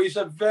hint, though. He's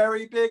a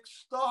very big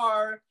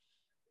star.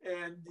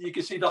 And you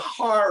can see the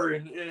horror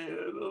and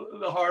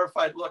the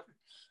horrified look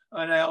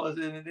on Alice,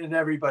 and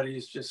everybody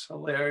is just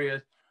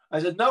hilarious. I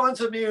said, "No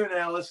one's immune,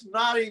 Alice,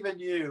 not even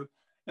you."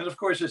 And of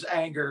course, his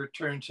anger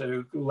turned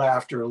to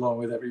laughter along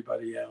with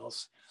everybody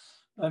else.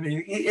 I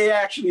mean, he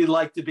actually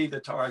liked to be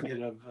the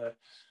target of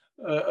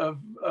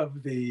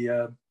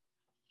the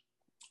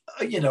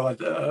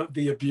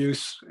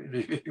abuse,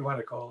 if you want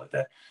to call it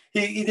that.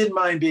 He didn't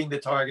mind being the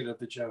target of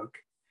the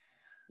joke.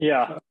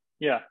 Yeah,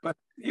 yeah. But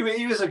he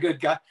was a good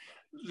guy.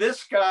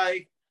 This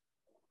guy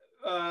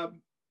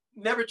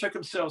never took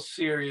himself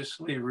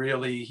seriously,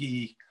 really.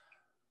 He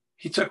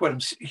took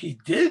what he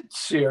did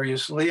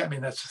seriously. I mean,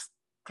 that's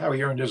how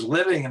he earned his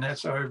living, and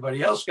that's how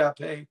everybody else got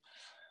paid.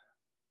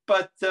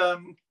 But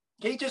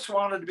he just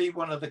wanted to be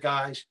one of the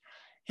guys.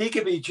 He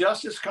could be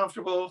just as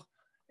comfortable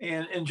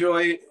and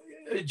enjoy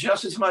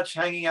just as much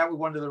hanging out with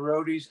one of the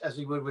roadies as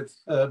he would with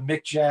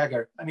Mick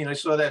Jagger. I mean, I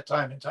saw that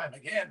time and time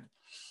again.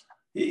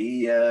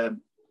 He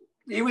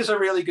was a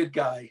really good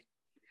guy.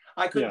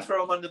 I couldn't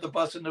throw him under the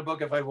bus in the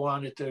book if I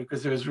wanted to,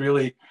 because there was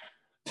really,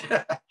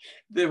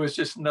 there was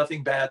just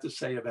nothing bad to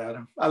say about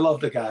him. I love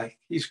the guy.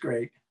 He's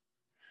great.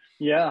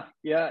 Yeah,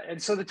 yeah.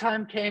 And so the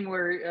time came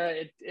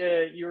where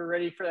you were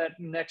ready for that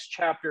next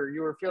chapter.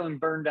 You were feeling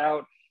burned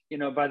out,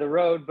 by the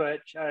road,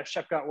 but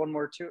Shep got one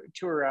more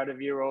tour out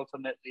of you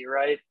ultimately,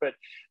 right? But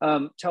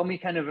tell me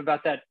kind of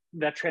about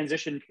that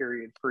transition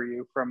period for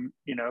you from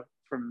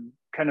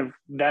kind of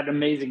that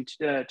amazing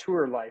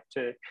tour life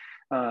to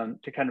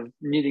kind of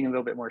needing a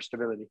little bit more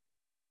stability.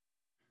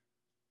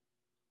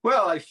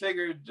 Well, I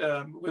figured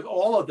with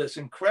all of this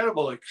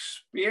incredible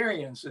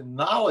experience and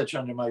knowledge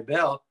under my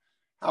belt,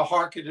 how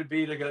hard could it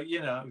be to go,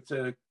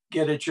 to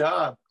get a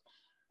job?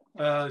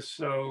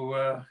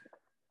 So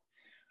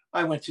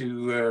I went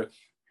to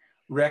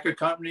record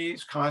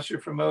companies,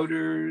 concert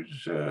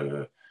promoters,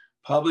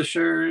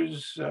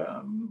 publishers,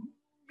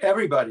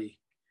 everybody.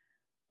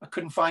 I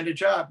couldn't find a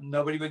job.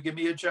 Nobody would give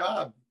me a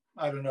job.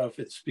 I don't know if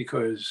it's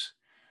because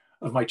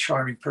of my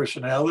charming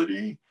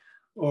personality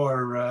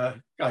or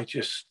I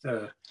just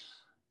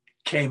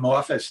came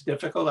off as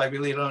difficult. I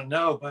really don't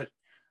know, but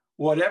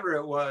whatever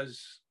it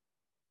was,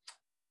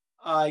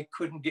 I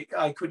couldn't get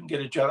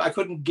a job. I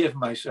couldn't give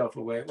myself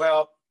away.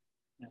 Well,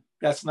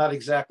 that's not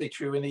exactly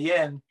true. In the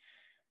end,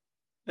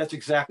 that's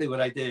exactly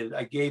what I did.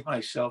 I gave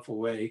myself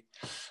away.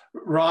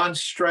 Ron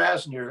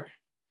Strasner,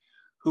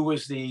 who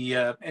was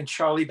and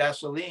Charlie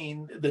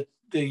Basseline,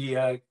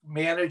 the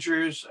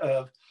managers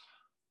of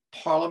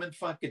Parliament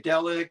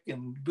Funkadelic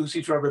and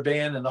Boosie's Rubber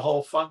Band and the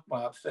whole funk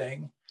mob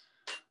thing,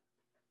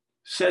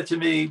 said to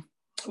me,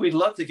 "We'd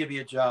love to give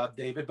you a job,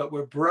 David, but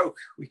we're broke.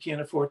 We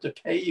can't afford to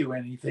pay you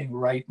anything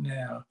right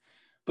now.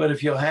 But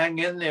if you'll hang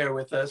in there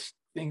with us,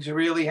 things are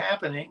really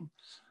happening."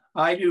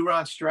 I knew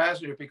Ron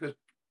Strasner because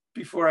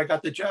before I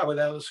got the job with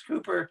Alice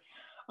Cooper,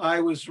 I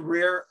was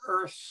Rare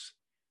Earth's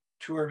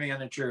tour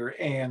manager,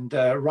 and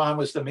Ron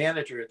was the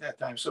manager at that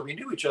time. So we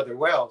knew each other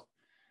well.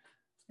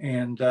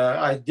 And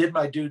I did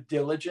my due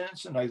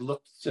diligence, and I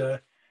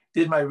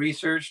did my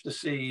research to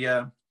see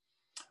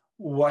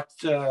what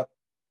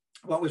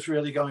was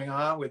really going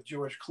on with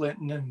George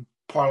Clinton and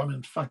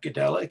Parliament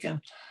Funkadelic.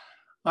 And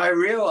I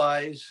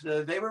realized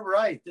they were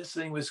right. This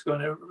thing was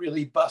going to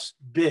really bust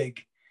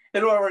big.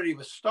 It already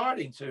was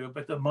starting to,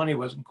 but the money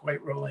wasn't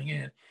quite rolling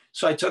in.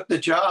 So I took the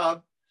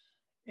job,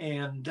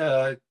 and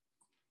after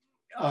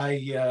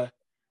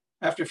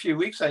a few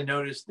weeks, I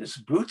noticed this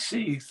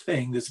Bootsy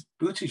thing, this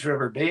Bootsy's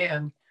Rubber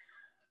Band.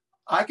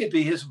 I could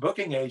be his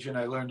booking agent.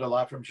 I learned a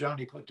lot from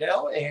Johnny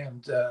Podell,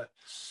 and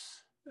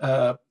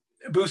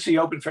Bootsy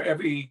opened for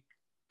every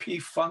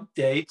P-Funk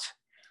date.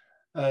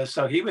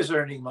 So he was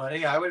earning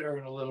money. I would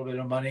earn a little bit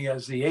of money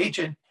as the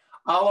agent.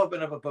 I'll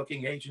open up a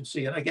booking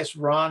agency. And I guess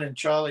Ron and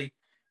Charlie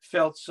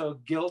felt so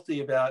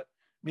guilty about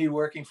me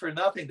working for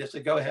nothing. They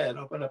said, "Go ahead,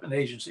 open up an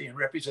agency and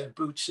represent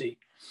Bootsy."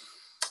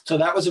 So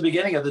that was the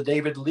beginning of the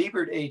David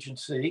Libert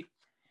agency.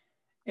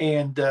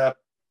 And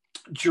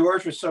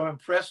George was so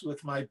impressed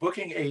with my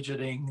booking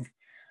agenting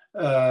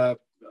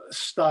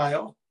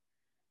style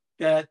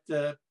that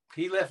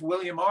he left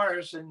William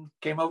Morris and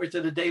came over to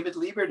the David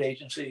Libert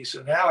agency.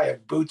 So now I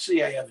have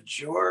Bootsy, I have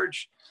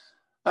George.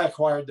 I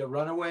acquired the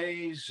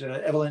Runaways,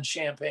 Evelyn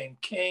Champagne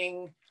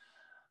King.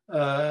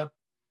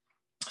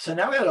 So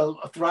now I had a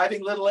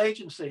thriving little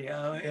agency,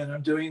 and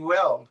I'm doing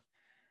well.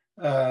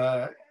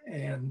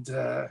 And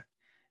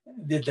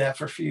did that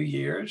for a few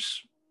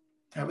years.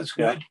 That was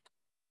good.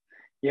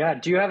 Yeah.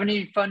 Do you have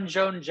any fun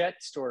Joan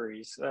Jett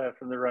stories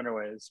from the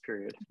Runaways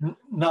period?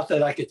 Not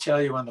that I could tell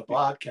you on the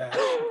podcast.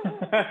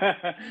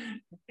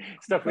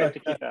 Stuff we have to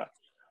keep out.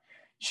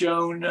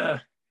 Joan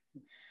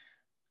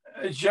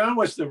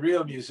was the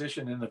real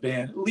musician in the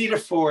band. Lita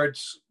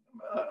Ford's,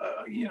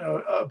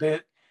 a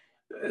bit.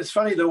 It's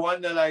funny, the one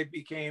that I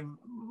became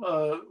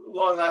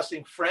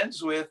long-lasting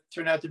friends with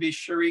turned out to be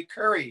Cherie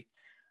Currie.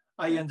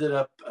 I ended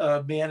up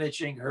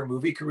managing her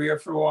movie career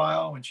for a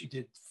while when she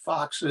did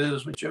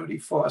Foxes with Jodie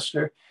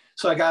Foster.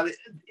 So I got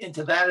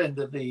into that end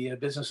of the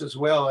business as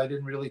well. I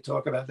didn't really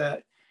talk about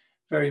that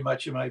very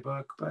much in my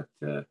book, but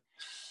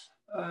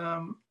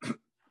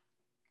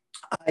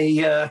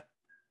I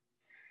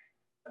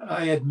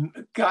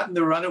had gotten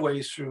the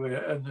Runaways through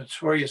a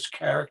notorious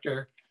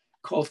character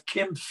called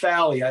Kim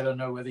Fowley. I don't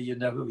know whether you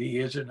know who he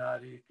is or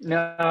not.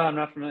 No, I'm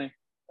not familiar.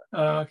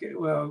 Okay,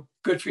 well,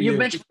 good for you. You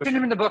mentioned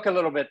him in the book a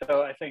little bit,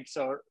 though, I think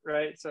so,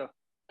 right? So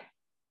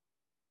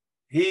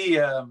his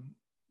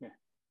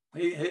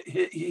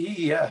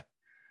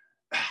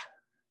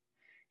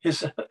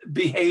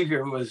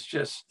behavior was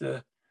just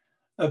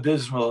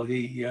abysmal.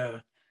 He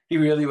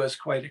really was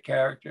quite a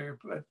character,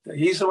 but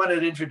he's the one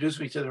that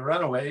introduced me to the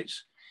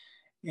Runaways,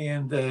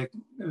 and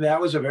that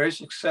was a very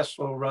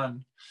successful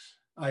run.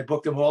 I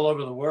booked them all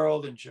over the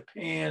world, in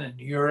Japan and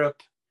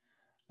Europe.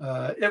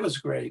 It was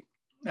great.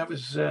 That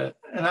was, and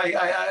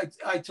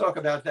I talk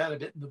about that a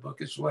bit in the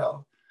book as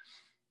well.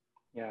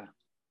 Yeah,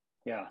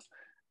 yeah,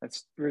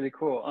 that's really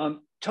cool.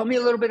 Tell me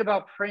a little bit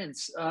about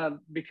Prince,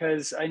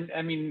 because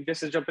I mean,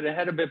 this is jumping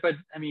ahead a bit, but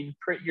I mean,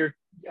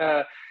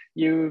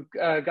 you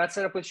got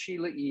set up with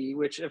Sheila E,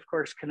 which of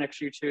course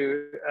connects you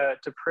to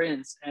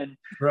Prince,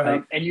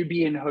 Right. and you'd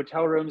be in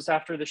hotel rooms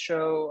after the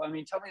show. I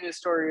mean, tell me the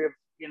story of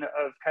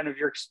of kind of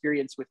your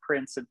experience with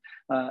Prince, and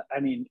I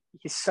mean,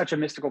 he's such a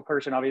mystical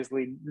person.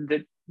 Obviously,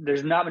 that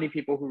there's not many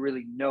people who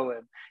really know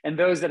him, and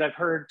those that I've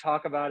heard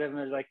talk about him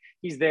are like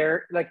he's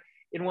there, like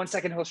in 1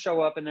 second he'll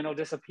show up and then he'll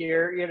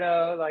disappear.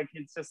 Like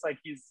it's just like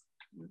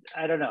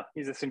I don't know,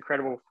 he's this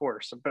incredible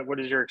force. But what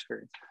is your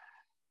experience?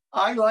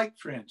 I like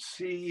Prince.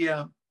 He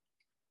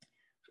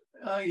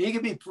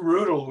can be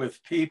brutal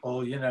with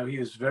people. He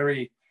was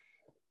very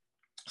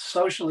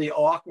socially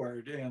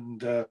awkward,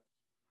 and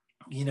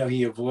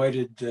he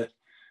avoided.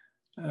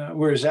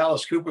 Whereas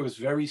Alice Cooper was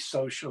very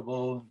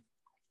sociable,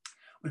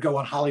 would go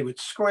on Hollywood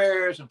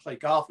Squares and play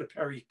golf with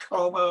Perry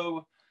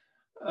Como.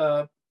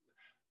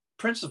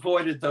 Prince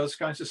avoided those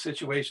kinds of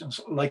situations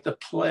like the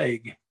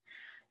plague.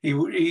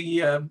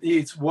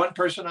 He's one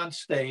person on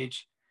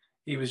stage.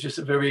 He was just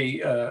a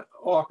very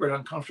awkward,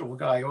 uncomfortable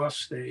guy off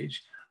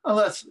stage.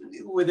 Unless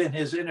within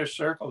his inner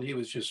circle, he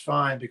was just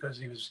fine because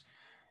he was,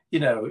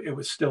 it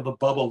was still the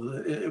bubble.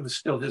 It was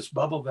still his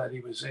bubble that he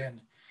was in.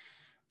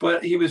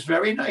 But he was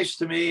very nice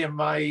to me. And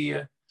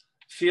my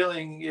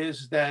feeling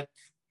is that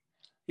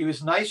he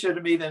was nicer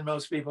to me than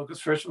most people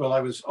because, first of all, I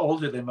was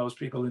older than most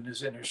people in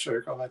his inner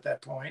circle at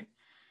that point.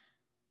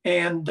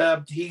 And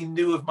he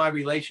knew of my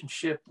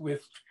relationship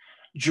with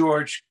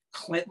George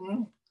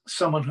Clinton,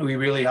 someone who he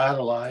really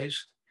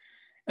idolized.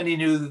 And he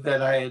knew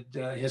that I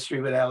had history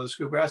with Alice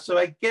Cooper. So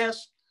I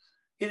guess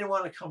he didn't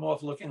want to come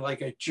off looking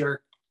like a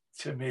jerk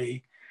to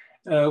me,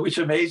 which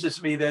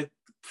amazes me that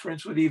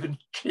Prince would even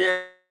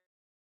care.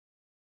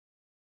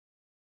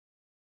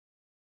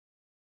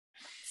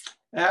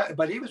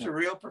 But he was a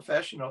real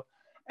professional.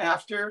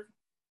 After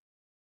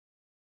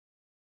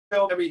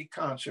every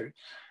concert,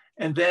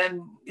 and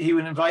then he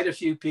would invite a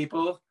few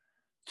people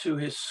to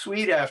his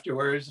suite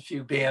afterwards, a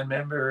few band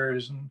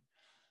members and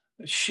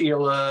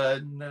Sheila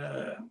and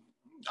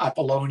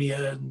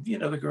Apollonia and,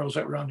 the girls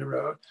that were on the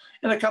road,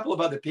 and a couple of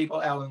other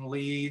people, Alan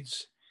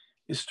Leeds,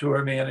 his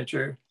tour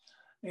manager.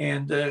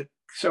 And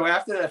so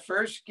after that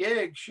first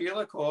gig,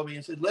 Sheila called me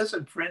and said,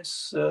 listen,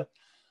 Prince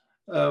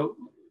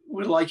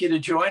would like you to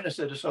join us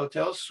at his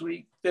hotel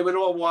suite. They would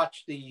all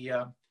watch the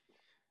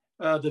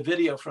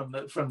video from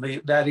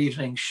that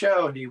evening's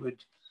show, and he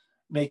would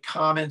make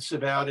comments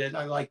about it.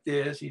 I like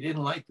this, he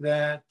didn't like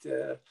that.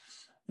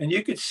 And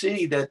you could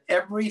see that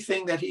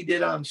everything that he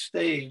did on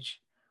stage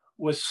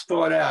was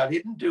thought out. He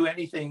didn't do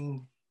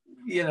anything,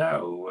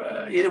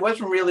 it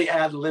wasn't really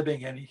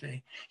ad-libbing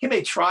anything. He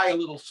may try a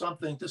little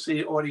something to see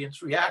the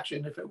audience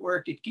reaction. If it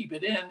worked, he'd keep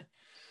it in.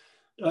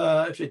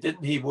 If it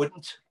didn't, he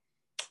wouldn't.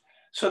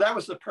 So that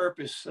was the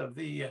purpose of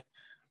the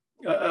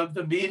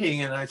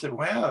meeting. And I said,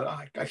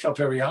 wow, I felt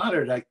very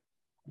honored. I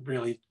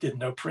really didn't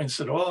know Prince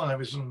at all. And I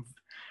was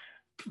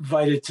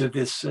invited to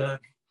this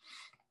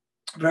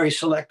very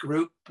select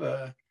group.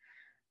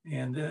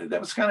 And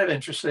that was kind of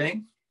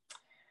interesting.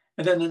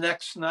 And then the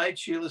next night,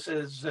 Sheila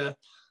says,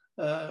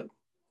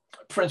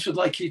 Prince would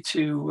like you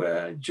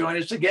to join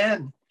us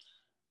again.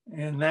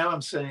 And now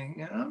I'm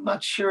saying, I'm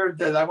not sure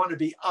that I want to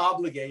be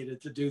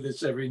obligated to do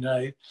this every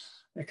night.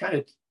 I kind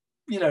of,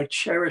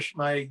 cherish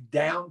my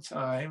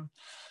downtime.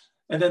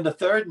 And then the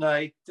third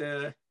night,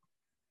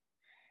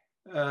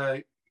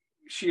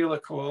 Sheila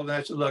called and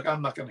I said, look,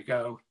 I'm not going to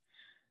go.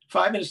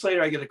 5 minutes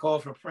later, I get a call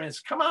from Prince.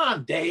 Come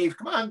on, Dave,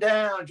 come on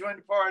down, join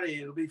the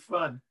party. It'll be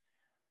fun.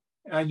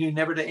 I knew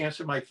never to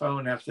answer my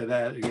phone after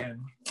that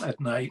again at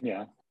night.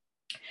 Yeah.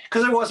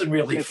 Because it wasn't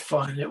really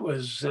fun. It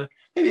was,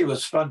 maybe it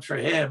was fun for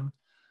him.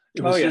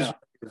 It was his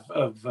way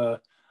of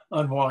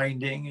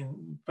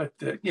unwinding. But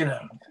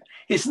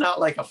he's not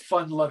like a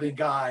fun-loving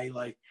guy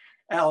like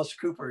Alice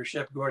Cooper or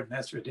Shep Gordon.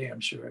 That's for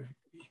damn sure.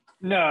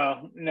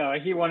 No,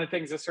 he wanted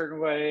things a certain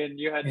way, and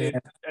you had to.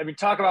 I mean,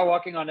 talk about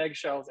walking on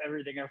eggshells.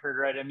 Everything I've heard,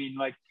 right? I mean,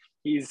 like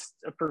he's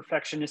a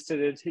perfectionist to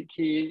the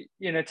T,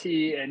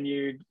 and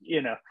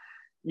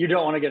you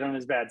don't want to get on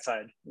his bad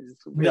side. Is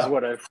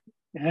what I've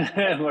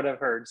what I've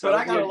heard. So, but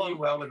I got along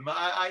well with him.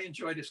 I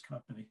enjoyed his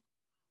company.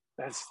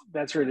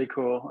 That's really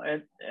cool.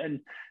 And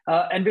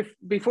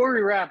before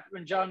we wrap,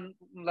 when John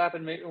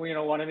Lappin,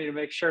 wanted me to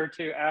make sure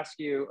to ask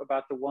you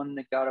about the one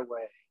that got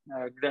away.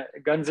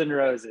 Guns N'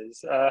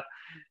 Roses,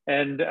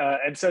 and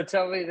so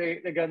tell me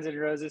the Guns N'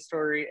 Roses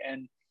story.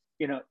 And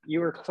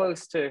you were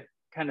close to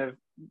kind of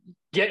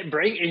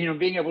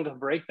being able to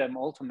break them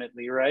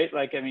ultimately, right?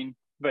 Like, I mean,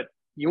 but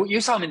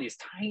you saw them in these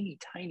tiny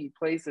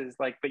places,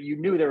 like, but you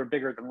knew they were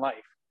bigger than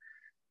life.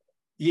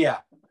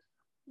 Yeah.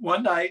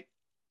 One night,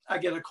 I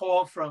get a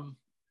call from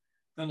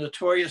the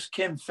notorious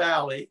Kim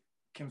Fowley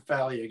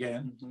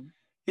again. Mm-hmm.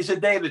 He said,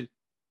 David,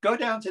 go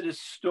down to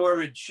this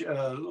storage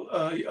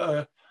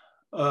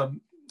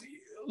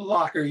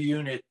locker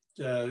unit.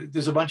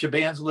 There's a bunch of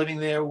bands living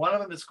there. One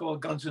of them is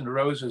called Guns N'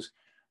 Roses.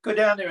 Go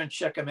down there and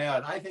check them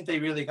out. I think they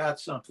really got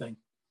something.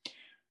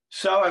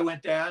 So I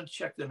went down,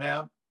 checked them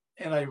out,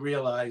 and I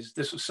realized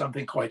this was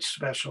something quite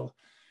special.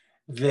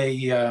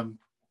 They,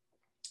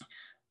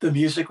 the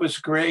music was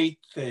great.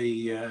 They,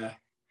 you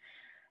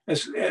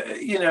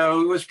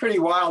know, it was pretty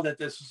wild at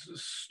this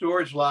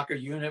storage locker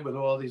unit with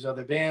all these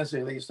other bands. They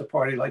used to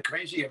party like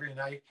crazy every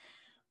night.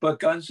 But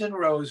Guns N'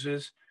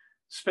 Roses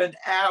spent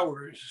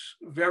hours,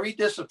 very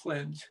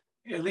disciplined,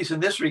 at least in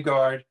this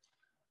regard,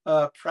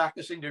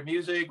 practicing their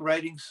music,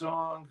 writing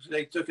songs.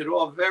 They took it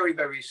all very,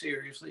 very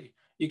seriously.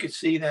 You could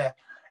see that.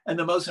 And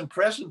the most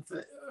impressive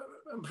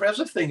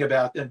thing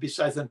about them,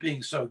 besides them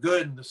being so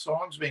good and the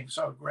songs being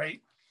so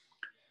great,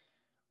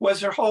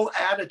 was their whole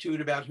attitude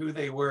about who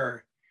they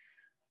were.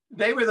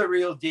 They were the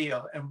real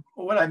deal. And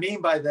what I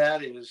mean by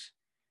that is,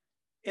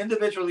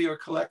 individually or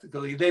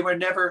collectively, they were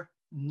never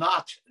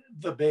not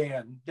the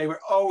band. They were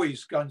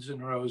always Guns N'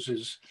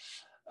 Roses.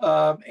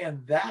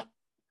 And that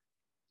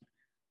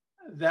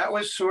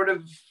was sort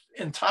of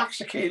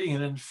intoxicating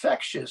and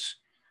infectious,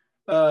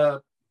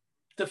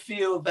 to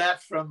feel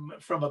that from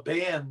a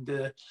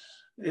band,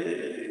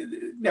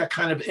 that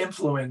kind of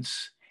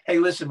influence. Hey,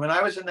 listen, when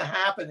I was in the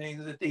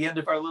Happenings at the end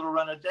of our little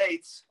run of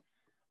dates,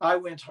 I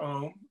went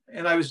home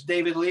and I was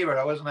David Libert.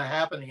 I wasn't a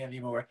Happening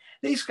anymore.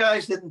 These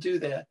guys didn't do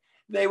that.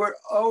 They were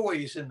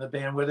always in the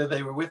band, whether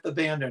they were with the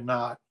band or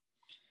not.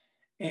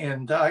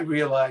 And I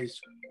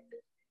realized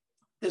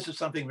this is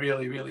something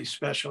really, really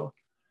special.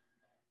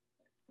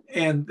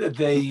 And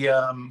they,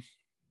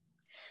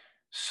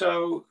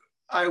 so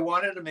I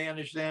wanted to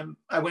manage them.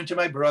 I went to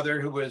my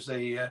brother, who was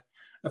a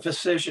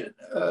physician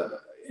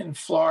in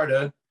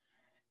Florida,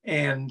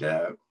 and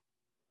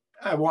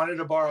I wanted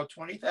to borrow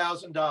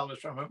 $20,000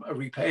 from him, a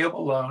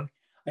repayable loan.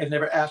 I had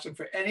never asked him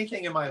for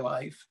anything in my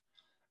life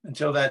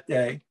until that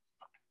day.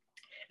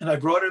 And I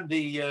brought him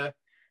the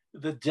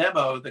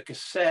demo, the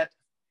cassette,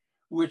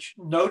 which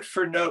note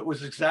for note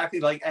was exactly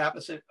like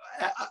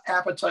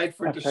Appetite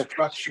for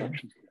Destruction.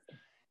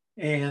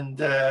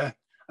 And I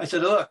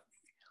said, look,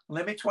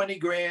 lend me 20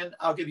 grand.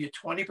 I'll give you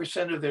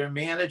 20% of their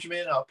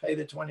management. I'll pay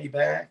the 20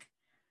 back.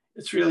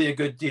 It's really a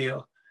good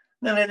deal.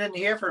 And then I didn't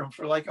hear from him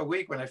for like a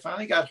week. When I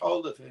finally got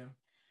hold of him,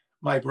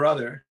 my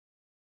brother,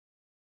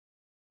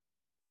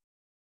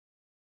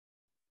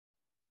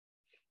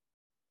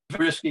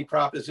 risky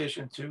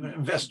proposition to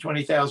invest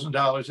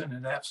 $20,000 in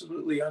an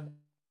absolutely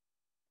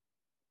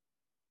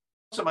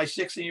So my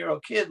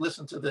 16-year-old kid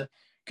listened to the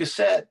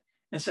cassette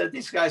and said,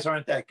 these guys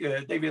aren't that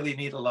good. They really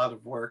need a lot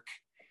of work.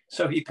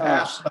 So he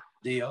passed the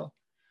deal.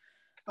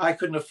 I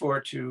couldn't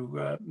afford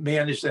to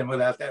manage them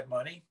without that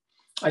money.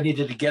 I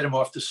needed to get them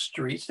off the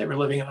streets. They were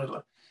living in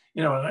a,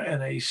 you know,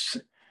 in a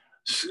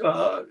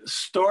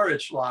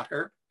storage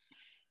locker.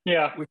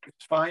 Yeah. Which was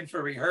fine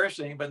for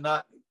rehearsing, but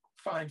not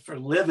fine for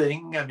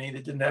living. I mean,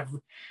 it didn't have,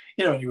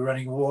 you know, any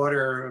running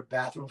water or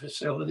bathroom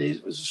facilities.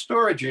 It was a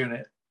storage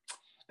unit.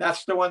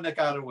 That's the one that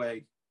got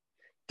away.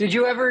 Did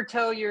you ever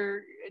tell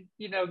your,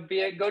 you know,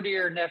 go to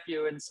your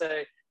nephew and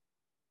say,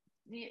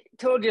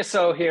 told you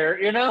so here,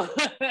 you know?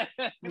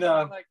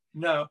 No,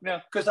 no.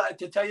 Because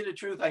to tell you the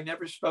truth, I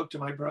never spoke to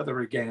my brother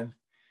again.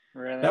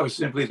 Really? That was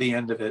simply the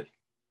end of it.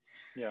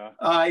 Yeah.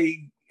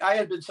 I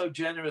had been so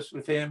generous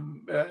with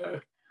him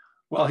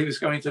while he was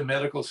going to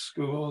medical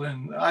school.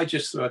 And I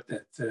just thought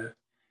that,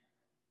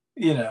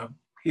 you know,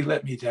 he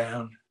let me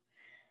down.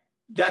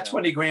 That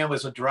 20 grand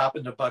was a drop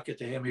in the bucket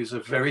to him. He was a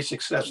very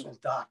successful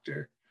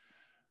doctor.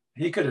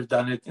 He could have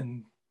done it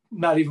and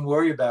not even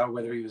worry about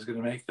whether he was going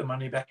to make the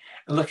money back.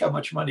 And look how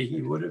much money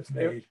he would have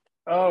made.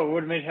 Oh, it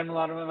would have made him a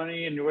lot of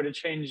money, and it would have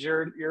changed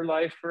your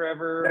life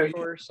forever, of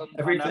course.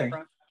 Everything. On that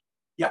front.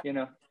 Yeah. You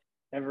know,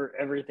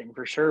 everything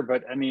for sure.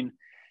 But I mean,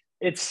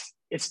 it's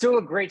still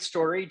a great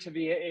story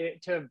to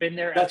have been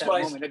there at that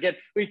moment. Again,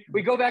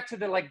 we go back to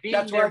the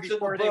being there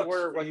before they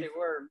were what they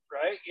were,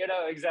 right? You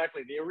know,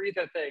 exactly. The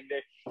Aretha thing.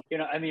 You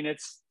know, I mean,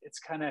 it's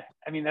kind of,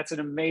 I mean, that's an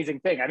amazing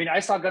thing. I mean, I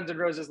saw Guns N'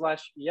 Roses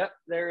last. Yep,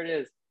 there it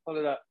is. Hold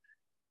it up.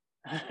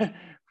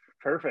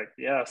 Perfect.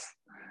 Yes.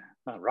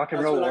 Rock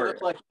and roll warrior.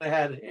 Like I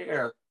had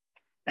hair.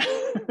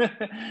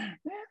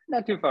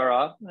 Not too far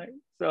off.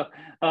 So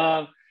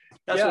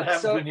that's what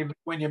happens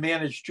when you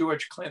manage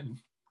George Clinton.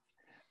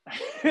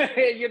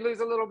 You lose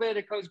a little bit.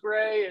 It goes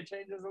gray. It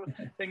changes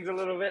things a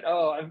little bit.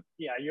 Oh,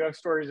 yeah. You have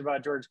stories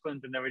about George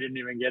Clinton that we didn't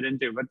even get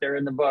into, but they're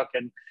in the book.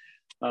 And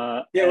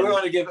we don't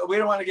want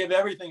to give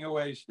everything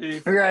away,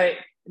 Steve. Right.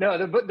 No,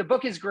 the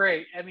book is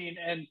great. I mean,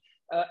 and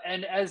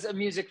as a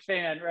music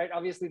fan, right?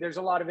 Obviously, there's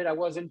a lot of it I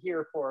wasn't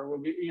here for. We'll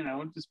be,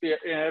 just be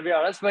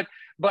honest.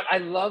 But I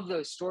love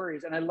those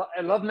stories, and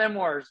I love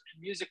memoirs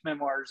and music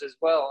memoirs as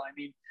well. I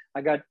mean, I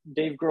got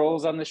Dave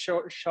Grohl's on the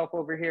shelf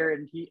over here,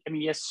 and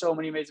he has so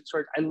many amazing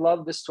stories. I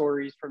love the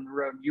stories from the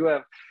road. You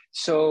have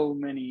so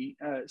many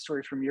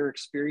stories from your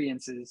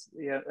experiences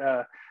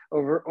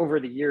over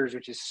the years,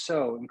 which is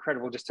so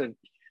incredible. Just to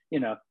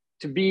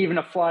be even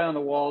a fly on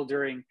the wall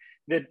during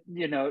the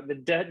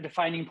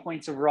defining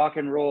points of rock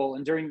and roll,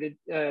 and during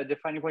the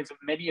defining points of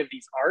many of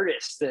these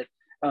artists that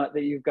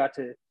that you've got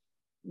to,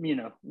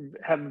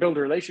 have build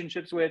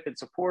relationships with and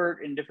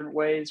support in different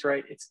ways,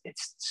 right?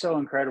 It's so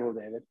incredible,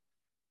 David.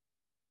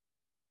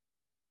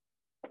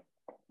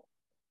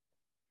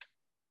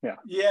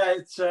 Yeah,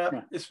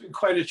 it's been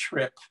quite a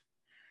trip.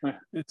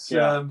 It's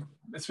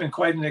been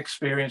quite an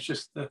experience,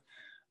 just the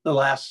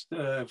last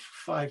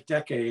 5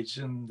 decades.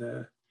 And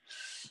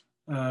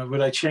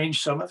would I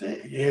change some of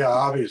it? Yeah,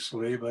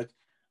 obviously, but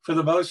for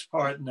the most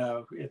part,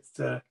 no. It's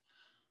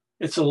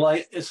a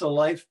life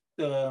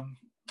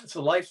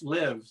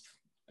lived.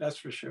 That's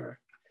for sure.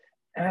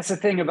 And that's the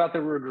thing about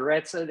the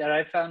regrets that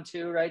I found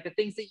too, right? The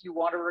things that you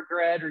want to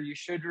regret or you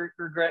should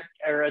regret,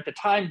 or at the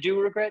time do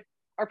regret,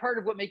 are part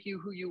of what make you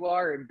who you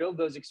are and build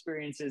those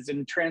experiences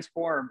and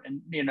transform and,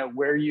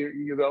 where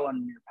you go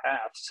on your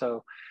path.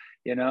 So,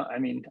 a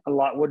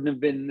lot wouldn't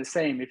have been the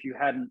same if you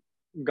hadn't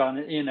gone,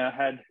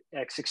 had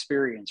X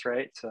experience,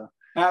 right? So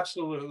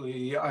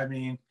absolutely. I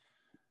mean,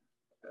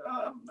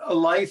 a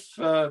life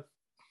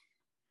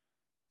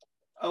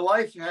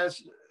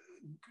has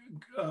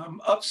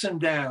ups and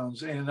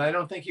downs, and I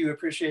don't think you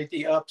appreciate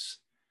the ups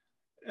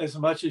as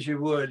much as you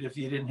would if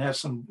you didn't have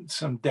some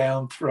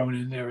down thrown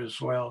in there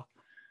as well.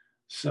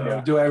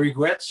 So do I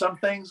regret some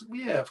things?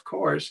 Yeah, of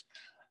course.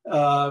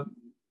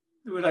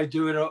 Would I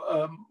do it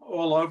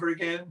all over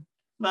again?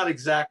 Not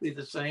exactly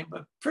the same,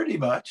 but pretty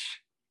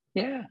much.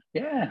 Yeah.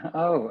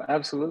 Oh,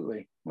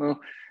 absolutely.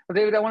 Well,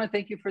 David, I want to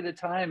thank you for the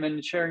time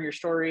and sharing your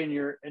story and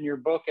your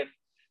book. And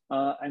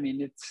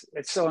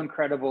it's so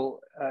incredible.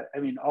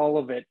 All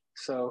of it.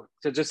 So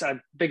just a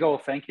big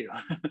old thank you.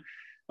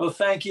 Well,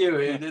 thank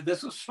you.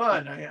 This was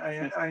fun.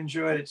 I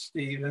enjoyed it,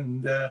 Steve,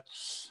 and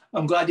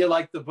I'm glad you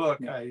liked the book.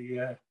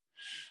 Yeah.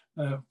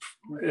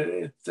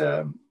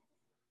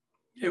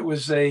 It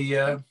was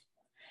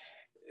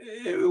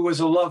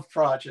a love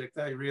project.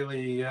 I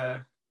really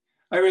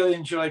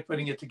enjoyed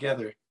putting it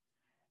together,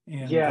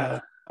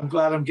 and I'm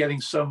glad I'm getting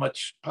so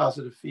much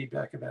positive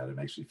feedback about it. It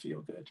makes me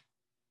feel good.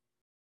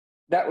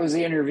 That was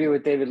the interview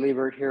with David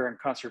Libert here on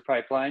Concert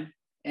Pipeline,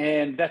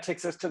 and that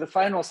takes us to the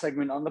final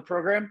segment on the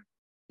program,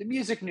 the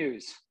music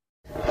news.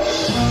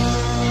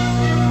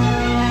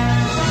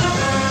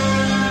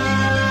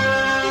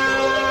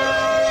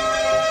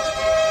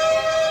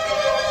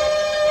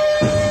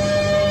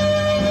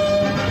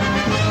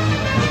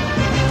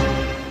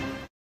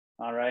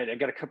 All right, I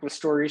got a couple of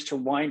stories to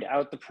wind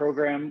out the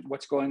program,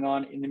 what's going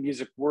on in the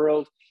music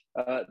world.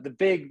 The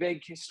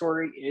big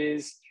story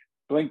is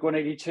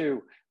Blink-182.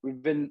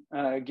 We've been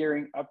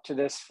gearing up to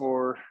this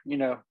for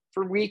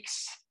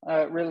weeks,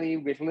 really,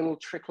 with little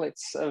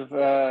tricklets of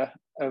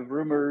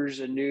rumors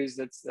and news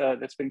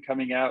that's been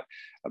coming out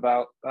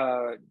about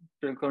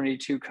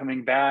Blink-182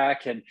 coming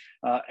back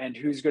and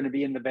who's going to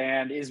be in the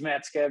band. Is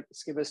Matt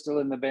Skiba still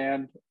in the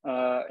band,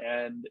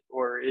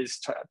 or is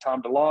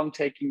Tom DeLonge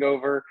taking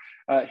over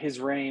his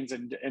reins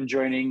and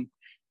joining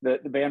the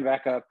band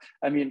back up?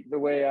 I mean, the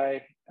way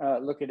I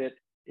look at it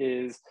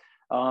is,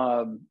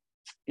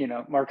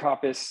 Mark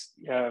Hoppus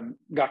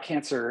got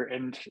cancer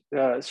and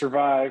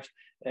survived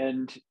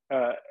and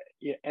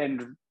came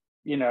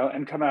out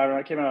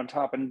on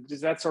top, and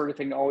that sort of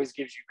thing always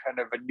gives you kind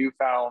of a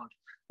newfound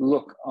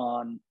outlook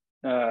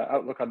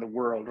on the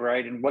world,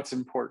 right? And what's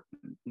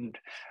important.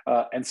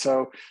 And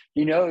so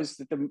he knows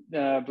that the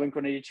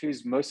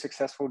Blink-182's most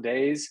successful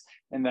days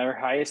and their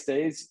highest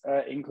days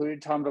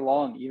included Tom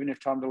DeLonge, even if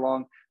Tom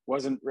DeLonge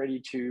wasn't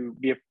ready to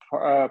be a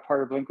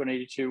part of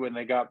Blink-182 when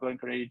they got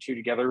Blink-182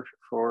 together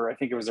for, I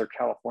think it was their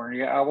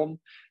California album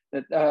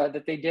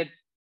that they did,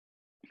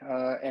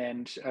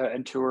 and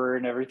tour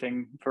and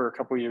everything for a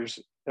couple of years.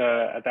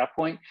 At that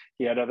point,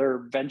 he had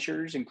other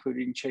ventures,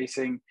 including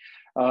chasing,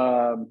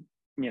 UFOs.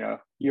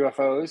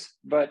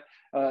 But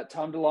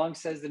Tom DeLonge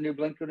says the new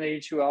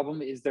Blink-182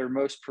 album is their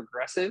most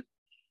progressive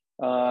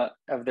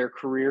of their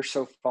career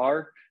so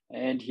far,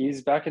 and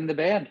he's back in the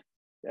band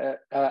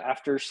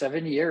after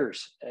 7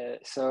 years.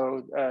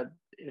 So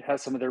it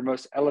has some of their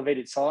most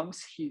elevated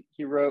songs. He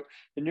wrote,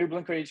 the new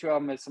Blink-182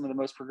 album has some of the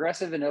most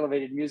progressive and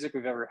elevated music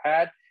we've ever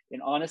had. In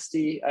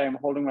honesty, I am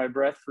holding my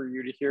breath for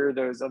you to hear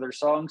those other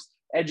songs.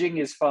 Edging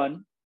is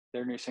fun,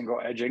 their new single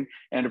Edging,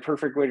 and a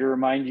perfect way to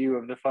remind you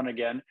of the fun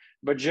again,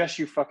 but just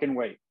you fucking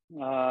wait.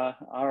 All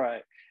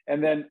right.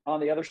 And then on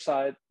the other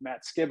side,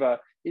 Matt Skiba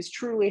is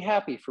truly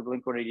happy for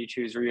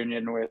Blink-182's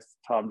reunion with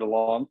Tom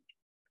DeLonge.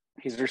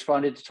 He's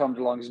responded to Tom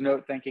DeLonge's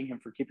note, thanking him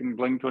for keeping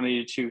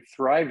Blink-182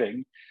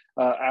 thriving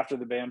after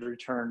the band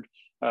returned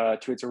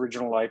to its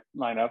original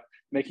lineup,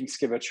 making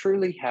Skiba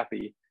truly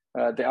happy.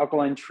 The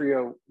Alkaline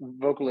Trio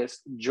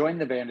vocalist joined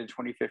the band in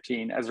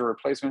 2015 as a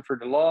replacement for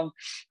DeLonge,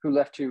 who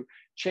left to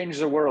change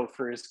the world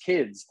for his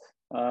kids.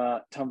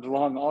 Tom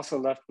DeLonge also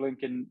left Blink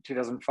in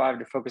 2005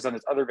 to focus on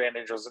his other band,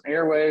 Angels and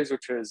Airwaves,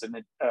 which was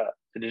an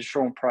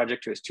additional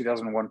project to his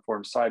 2001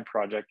 formed side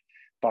project,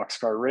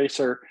 Boxcar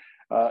Racer.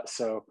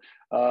 So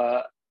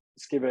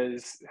Skiba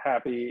is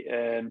happy,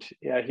 and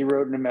yeah, he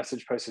wrote in a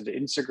message posted to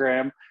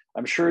Instagram.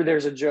 I'm sure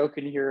there's a joke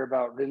in here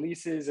about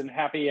releases and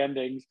happy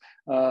endings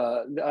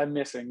I'm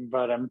missing,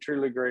 but I'm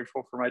truly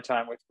grateful for my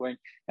time with Blink,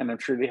 and I'm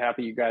truly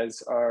happy you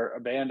guys are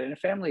a band and a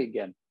family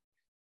again,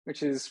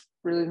 which is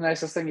really the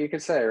nicest thing you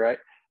could say, right?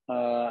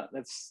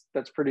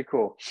 That's pretty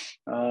cool.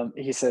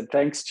 He said,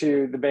 thanks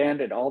to the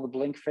band and all the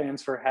Blink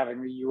fans for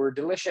having me. You were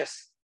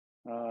delicious.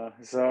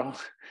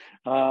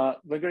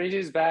 Blink-182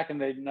 is back, and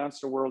they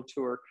announced a world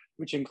tour,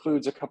 which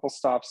includes a couple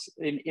stops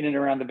in and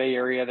around the Bay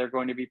Area. They're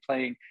going to be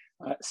playing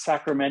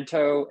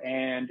Sacramento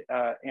and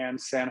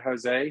San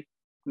Jose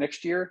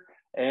next year.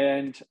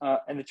 And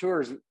the tour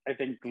is, I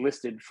think,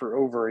 listed for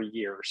over a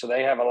year. So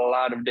they have a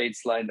lot of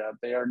dates lined up.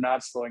 They are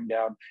not slowing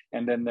down.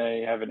 And then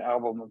they have an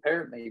album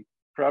apparently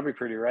probably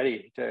pretty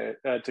ready to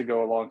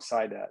go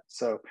alongside that.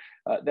 So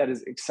that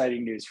is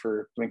exciting news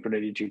for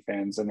Blink-182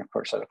 fans. And of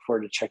course, I look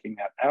forward to checking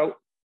that out.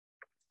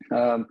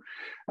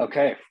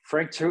 Okay,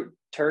 Frank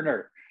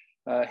Turner.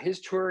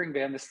 His touring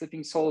band, the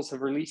Sleeping Souls,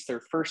 have released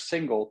their first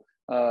single,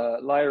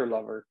 Liar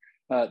Lover.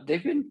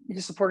 They've been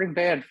his supporting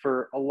band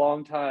for a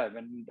long time,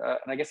 and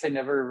I guess they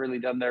never really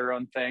done their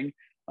own thing.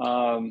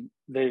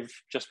 They've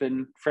just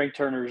been Frank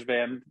Turner's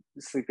band,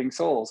 Sleeping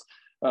Souls,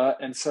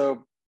 and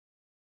so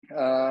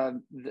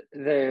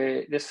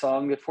this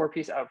song, the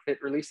four-piece outfit,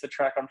 released the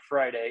track on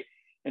Friday,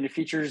 and it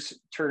features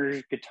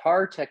Turner's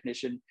guitar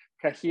technician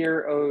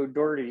Kahir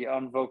O'Doherty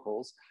on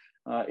vocals.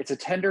 It's a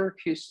tender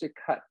acoustic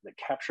cut that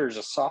captures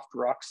a soft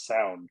rock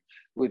sound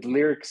with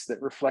lyrics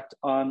that reflect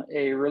on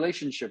a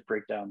relationship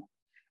breakdown.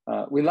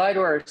 We lie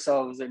to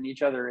ourselves and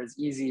each other as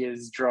easy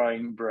as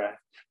drawing breath,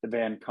 the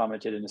band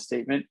commented in a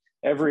statement.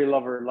 Every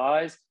lover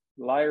lies.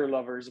 Liar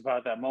Lover is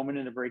about that moment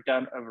in the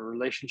breakdown of a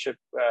relationship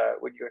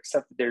when you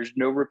accept that there's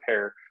no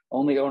repair,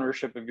 only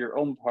ownership of your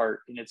own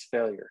part in its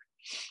failure.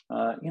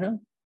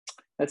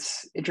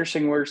 That's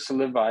interesting words to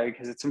live by,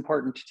 because it's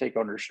important to take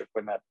ownership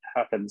when that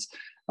happens.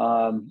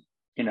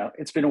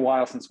 It's been a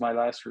while since my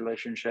last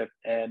relationship,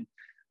 and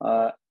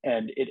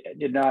it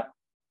did not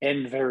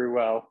end very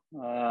well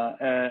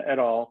at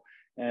all.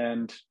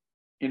 And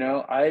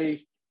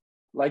I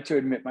like to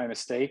admit my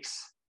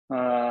mistakes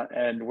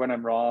and when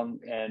I'm wrong,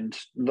 and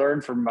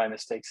learn from my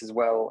mistakes as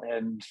well.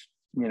 And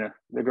the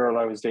girl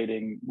I was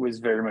dating was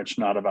very much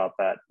not about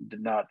that.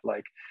 Did not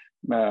like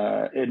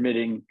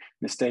admitting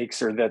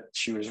mistakes or that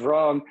she was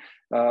wrong,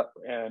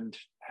 and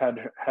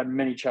had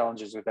many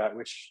challenges with that,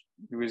 which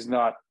was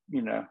not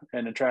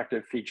an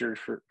attractive feature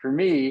for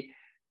me,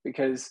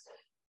 because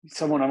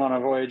someone I'm on a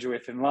voyage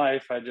with in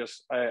life,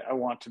 I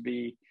want to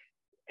be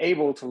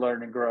able to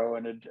learn and grow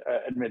and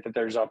admit that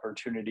there's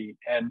opportunity.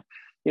 And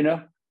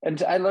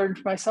and I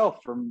learned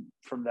myself from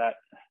that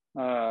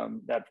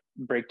that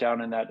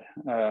breakdown and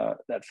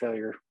that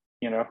failure.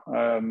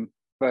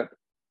 But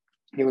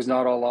it was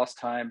not all lost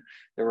time.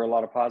 There were a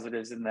lot of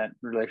positives in that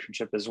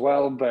relationship as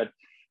well, but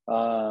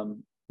I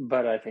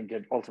think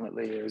it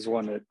ultimately was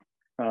one that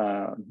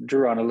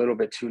drew on a little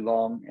bit too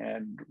long,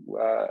 and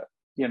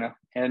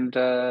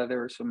there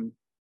were some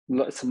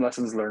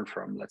lessons learned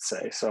from, let's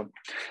say. So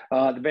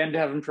the band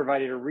haven't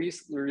provided a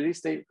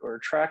release date or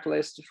a track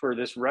list for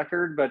this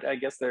record, but I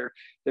guess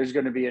there's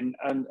going to be an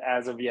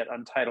as of yet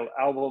untitled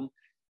album,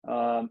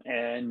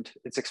 and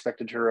it's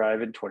expected to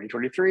arrive in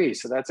 2023.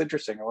 So that's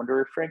interesting. I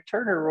wonder if Frank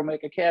Turner will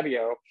make a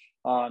cameo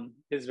on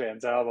his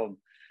band's album.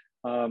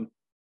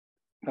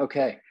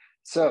 Okay.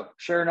 So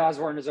Sharon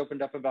Osbourne has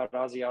opened up about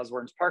Ozzy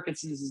Osbourne's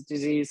Parkinson's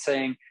disease,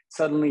 saying,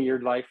 "Suddenly your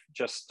life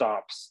just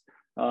stops.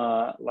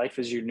 Life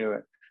as you knew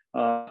it."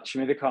 She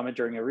made the comment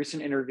during a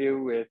recent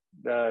interview with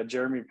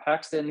Jeremy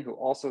Paxton, who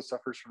also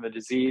suffers from the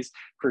disease,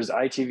 for his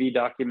ITV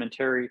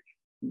documentary,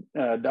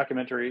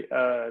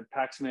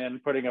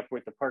 Paxman, Putting Up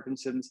with the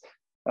Parkinson's.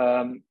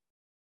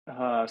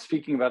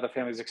 Speaking about the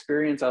family's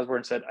experience,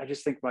 Osbourne said, "I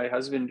just think my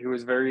husband, who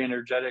was very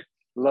energetic,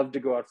 loved to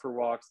go out for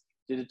walks,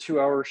 did a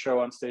 2-hour show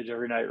on stage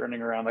every night,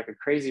 running around like a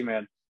crazy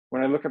man.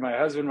 When I look at my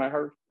husband, my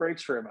heart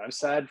breaks for him. I'm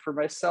sad for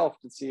myself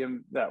to see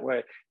him that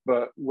way,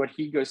 but what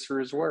he goes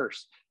through is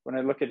worse. When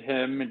I look at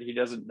him and he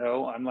doesn't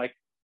know, I'm like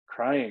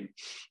crying."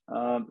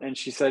 And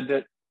she said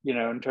that,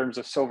 in terms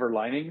of silver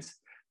linings,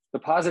 the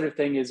positive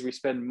thing is we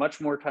spend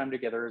much more time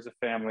together as a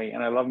family,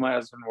 and I love my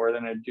husband more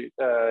than I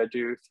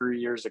do 3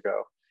 years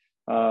ago.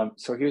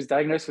 So he was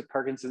diagnosed with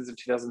Parkinson's in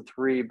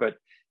 2003, but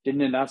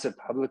didn't announce it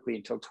publicly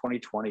until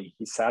 2020.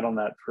 He sat on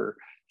that for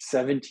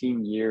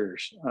 17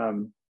 years.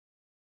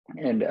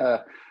 And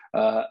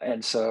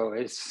so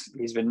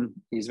he's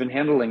been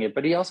handling it,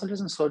 but he also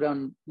doesn't slow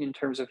down in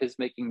terms of his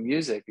making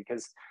music,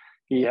 because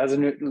he has a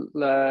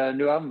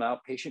new album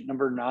out, Patient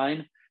Number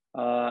 9.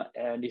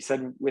 And he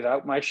said,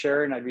 "Without my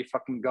Sharon, I'd be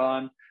fucking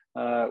gone.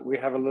 We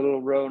have a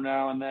little row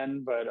now and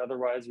then, but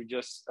otherwise we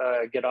just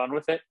get on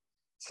with it."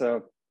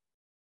 So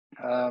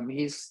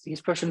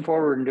he's pushing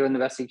forward and doing the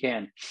best he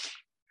can.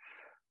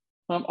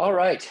 All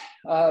right.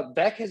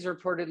 Beck has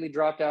reportedly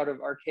dropped out of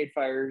Arcade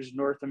Fire's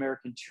North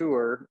American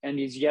tour, and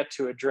he's yet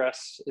to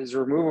address his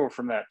removal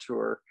from that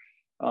tour.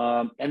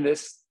 And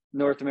this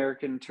North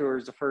American tour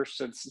is the first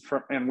since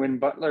and Win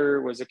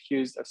Butler was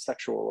accused of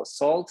sexual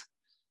assault.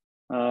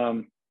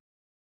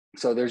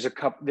 So there's a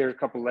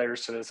couple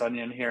layers to this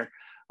onion here.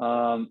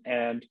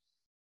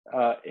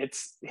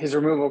 It's his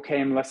removal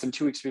came less than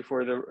 2 weeks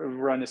before the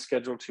run is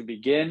scheduled to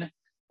begin.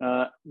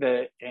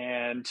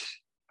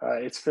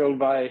 It's filled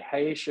by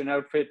Haitian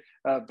outfit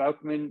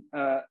Bauchman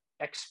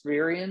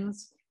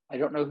Experience. I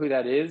don't know who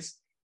that is.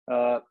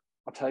 I'll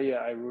tell you,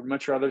 I would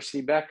much rather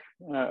see Beck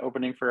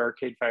opening for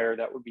Arcade Fire.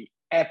 That would be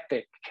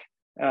epic,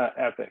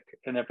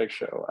 an epic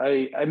show.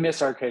 I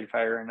miss Arcade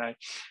Fire, and I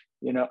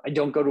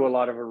don't go to a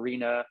lot of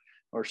arena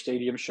or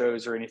stadium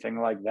shows or anything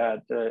like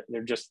that.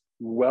 They're just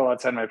well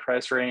outside my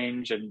price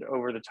range and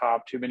over the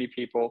top, too many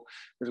people.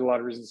 There's a lot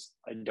of reasons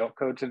I don't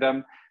go to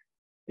them.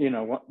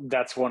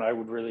 That's one I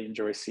would really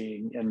enjoy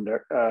seeing. And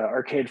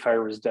Arcade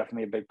Fire was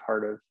definitely a big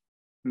part of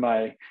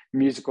my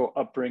musical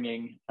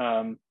upbringing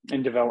and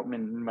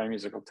development in my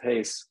musical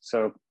taste.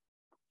 So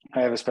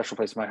I have a special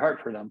place in my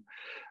heart for them.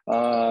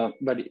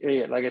 But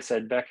yeah, like I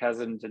said, Beck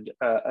hasn't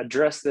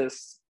addressed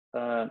this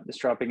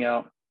dropping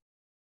out.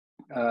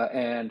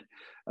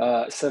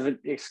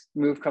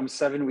 Move comes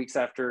 7 weeks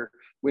after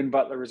Win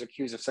Butler was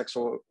accused of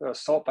sexual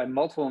assault by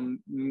multiple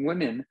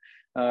women.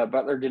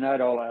 Butler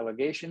denied all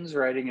allegations,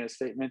 writing in a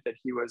statement that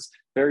he was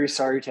very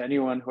sorry to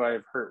anyone who I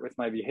have hurt with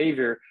my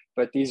behavior,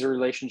 but these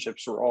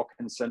relationships were all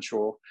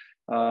consensual.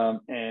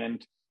 In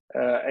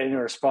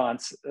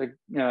response, a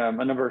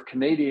number of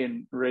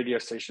Canadian radio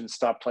stations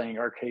stopped playing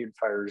Arcade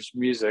Fire's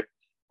music.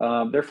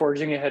 They're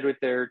forging ahead with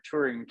their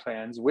touring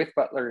plans with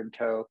Butler in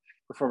tow,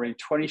 performing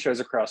 20 shows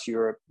across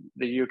Europe,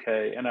 the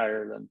UK, and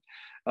Ireland.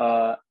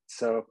 Lots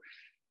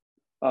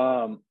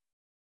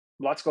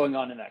going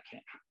on in that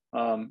camp.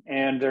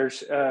 And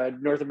there's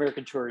North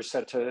American tour is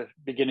set to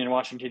begin in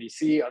Washington,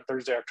 D.C. on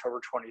Thursday,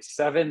 October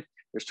 27th.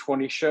 There's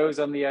 20 shows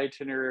on the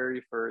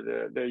itinerary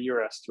for the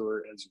US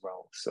tour as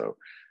well. So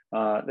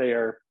they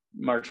are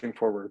marching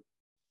forward.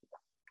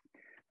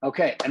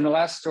 Okay, and the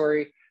last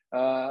story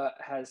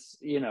has,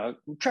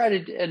 try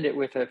to end it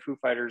with a Foo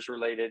Fighters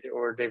related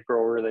or Dave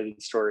Grohl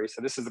related story.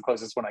 So this is the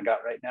closest one I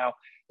got right now.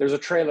 There's a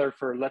trailer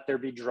for Let There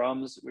Be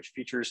Drums, which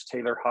features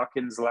Taylor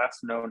Hawkins'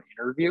 last known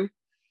interview.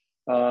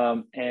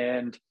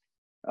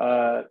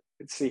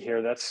 Let's see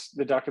here.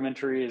 The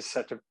documentary is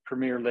set to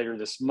premiere later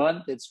this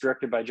month. It's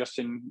directed by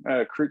Justin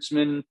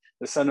Kreutzmann,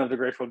 the son of the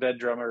Grateful Dead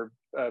drummer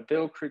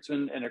Bill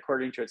Kreutzmann, and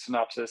according to its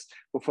synopsis,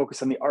 will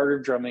focus on the art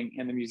of drumming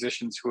and the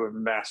musicians who have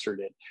mastered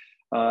it.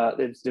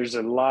 There's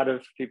a lot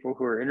of people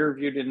who are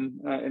interviewed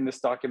in this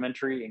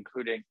documentary,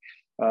 including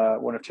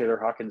one of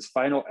Taylor Hawkins'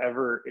 final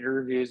ever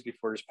interviews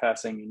before his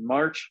passing in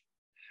March.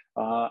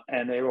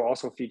 And they will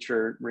also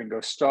feature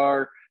Ringo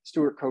Starr,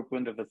 Stuart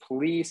Copeland of The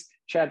Police,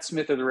 Chad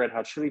Smith of the Red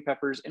Hot Chili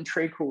Peppers, and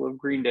Trey Cool of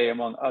Green Day,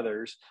 among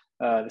others.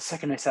 The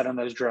second I sat on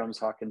those drums,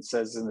 Hawkins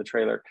says in the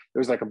trailer, it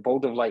was like a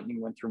bolt of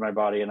lightning went through my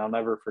body, and I'll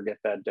never forget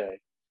that day.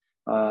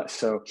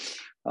 It's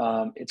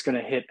going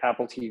to hit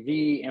Apple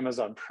TV,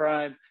 Amazon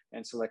Prime,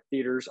 and select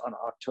theaters on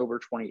October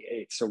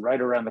 28th. So right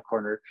around the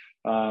corner.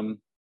 And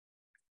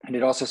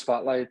it also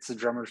spotlights the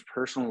drummers'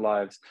 personal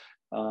lives,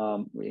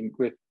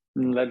 with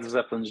Led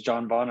Zeppelin's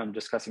John Bonham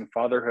discussing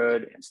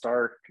fatherhood and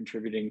Starr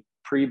contributing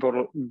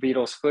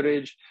pre-Beatles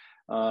footage.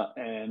 So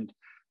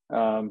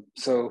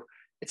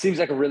it seems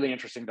like a really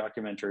interesting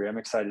documentary. I'm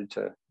excited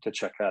to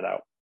check that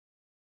out.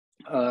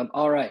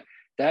 All right,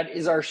 that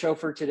is our show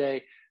for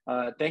today.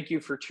 Thank you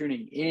for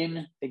tuning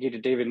in. Thank you to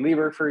David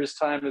Libert for his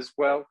time as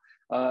well.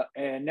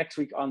 And next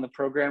week on the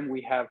program,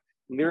 we have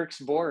Lyrics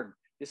Born.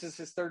 This is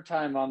his third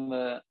time on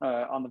the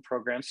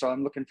program, so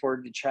I'm looking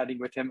forward to chatting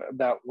with him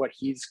about what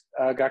he's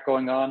got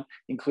going on,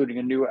 including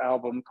a new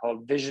album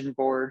called Vision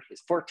Board,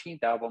 his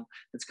 14th album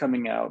that's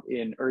coming out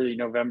in early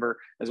November,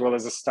 as well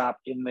as a stop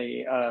in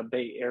the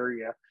Bay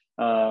Area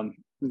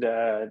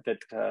that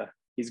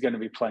he's going to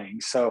be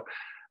playing. So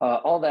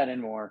all that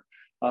and more.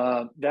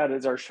 That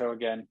is our show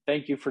again.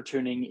 Thank you for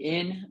tuning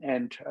in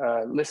and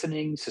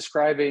listening,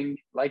 subscribing,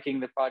 liking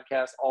the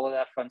podcast, all of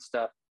that fun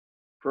stuff.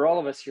 For all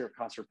of us here at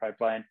Concert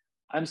Pipeline,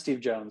 I'm Steve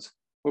Jones.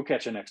 We'll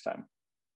catch you next time.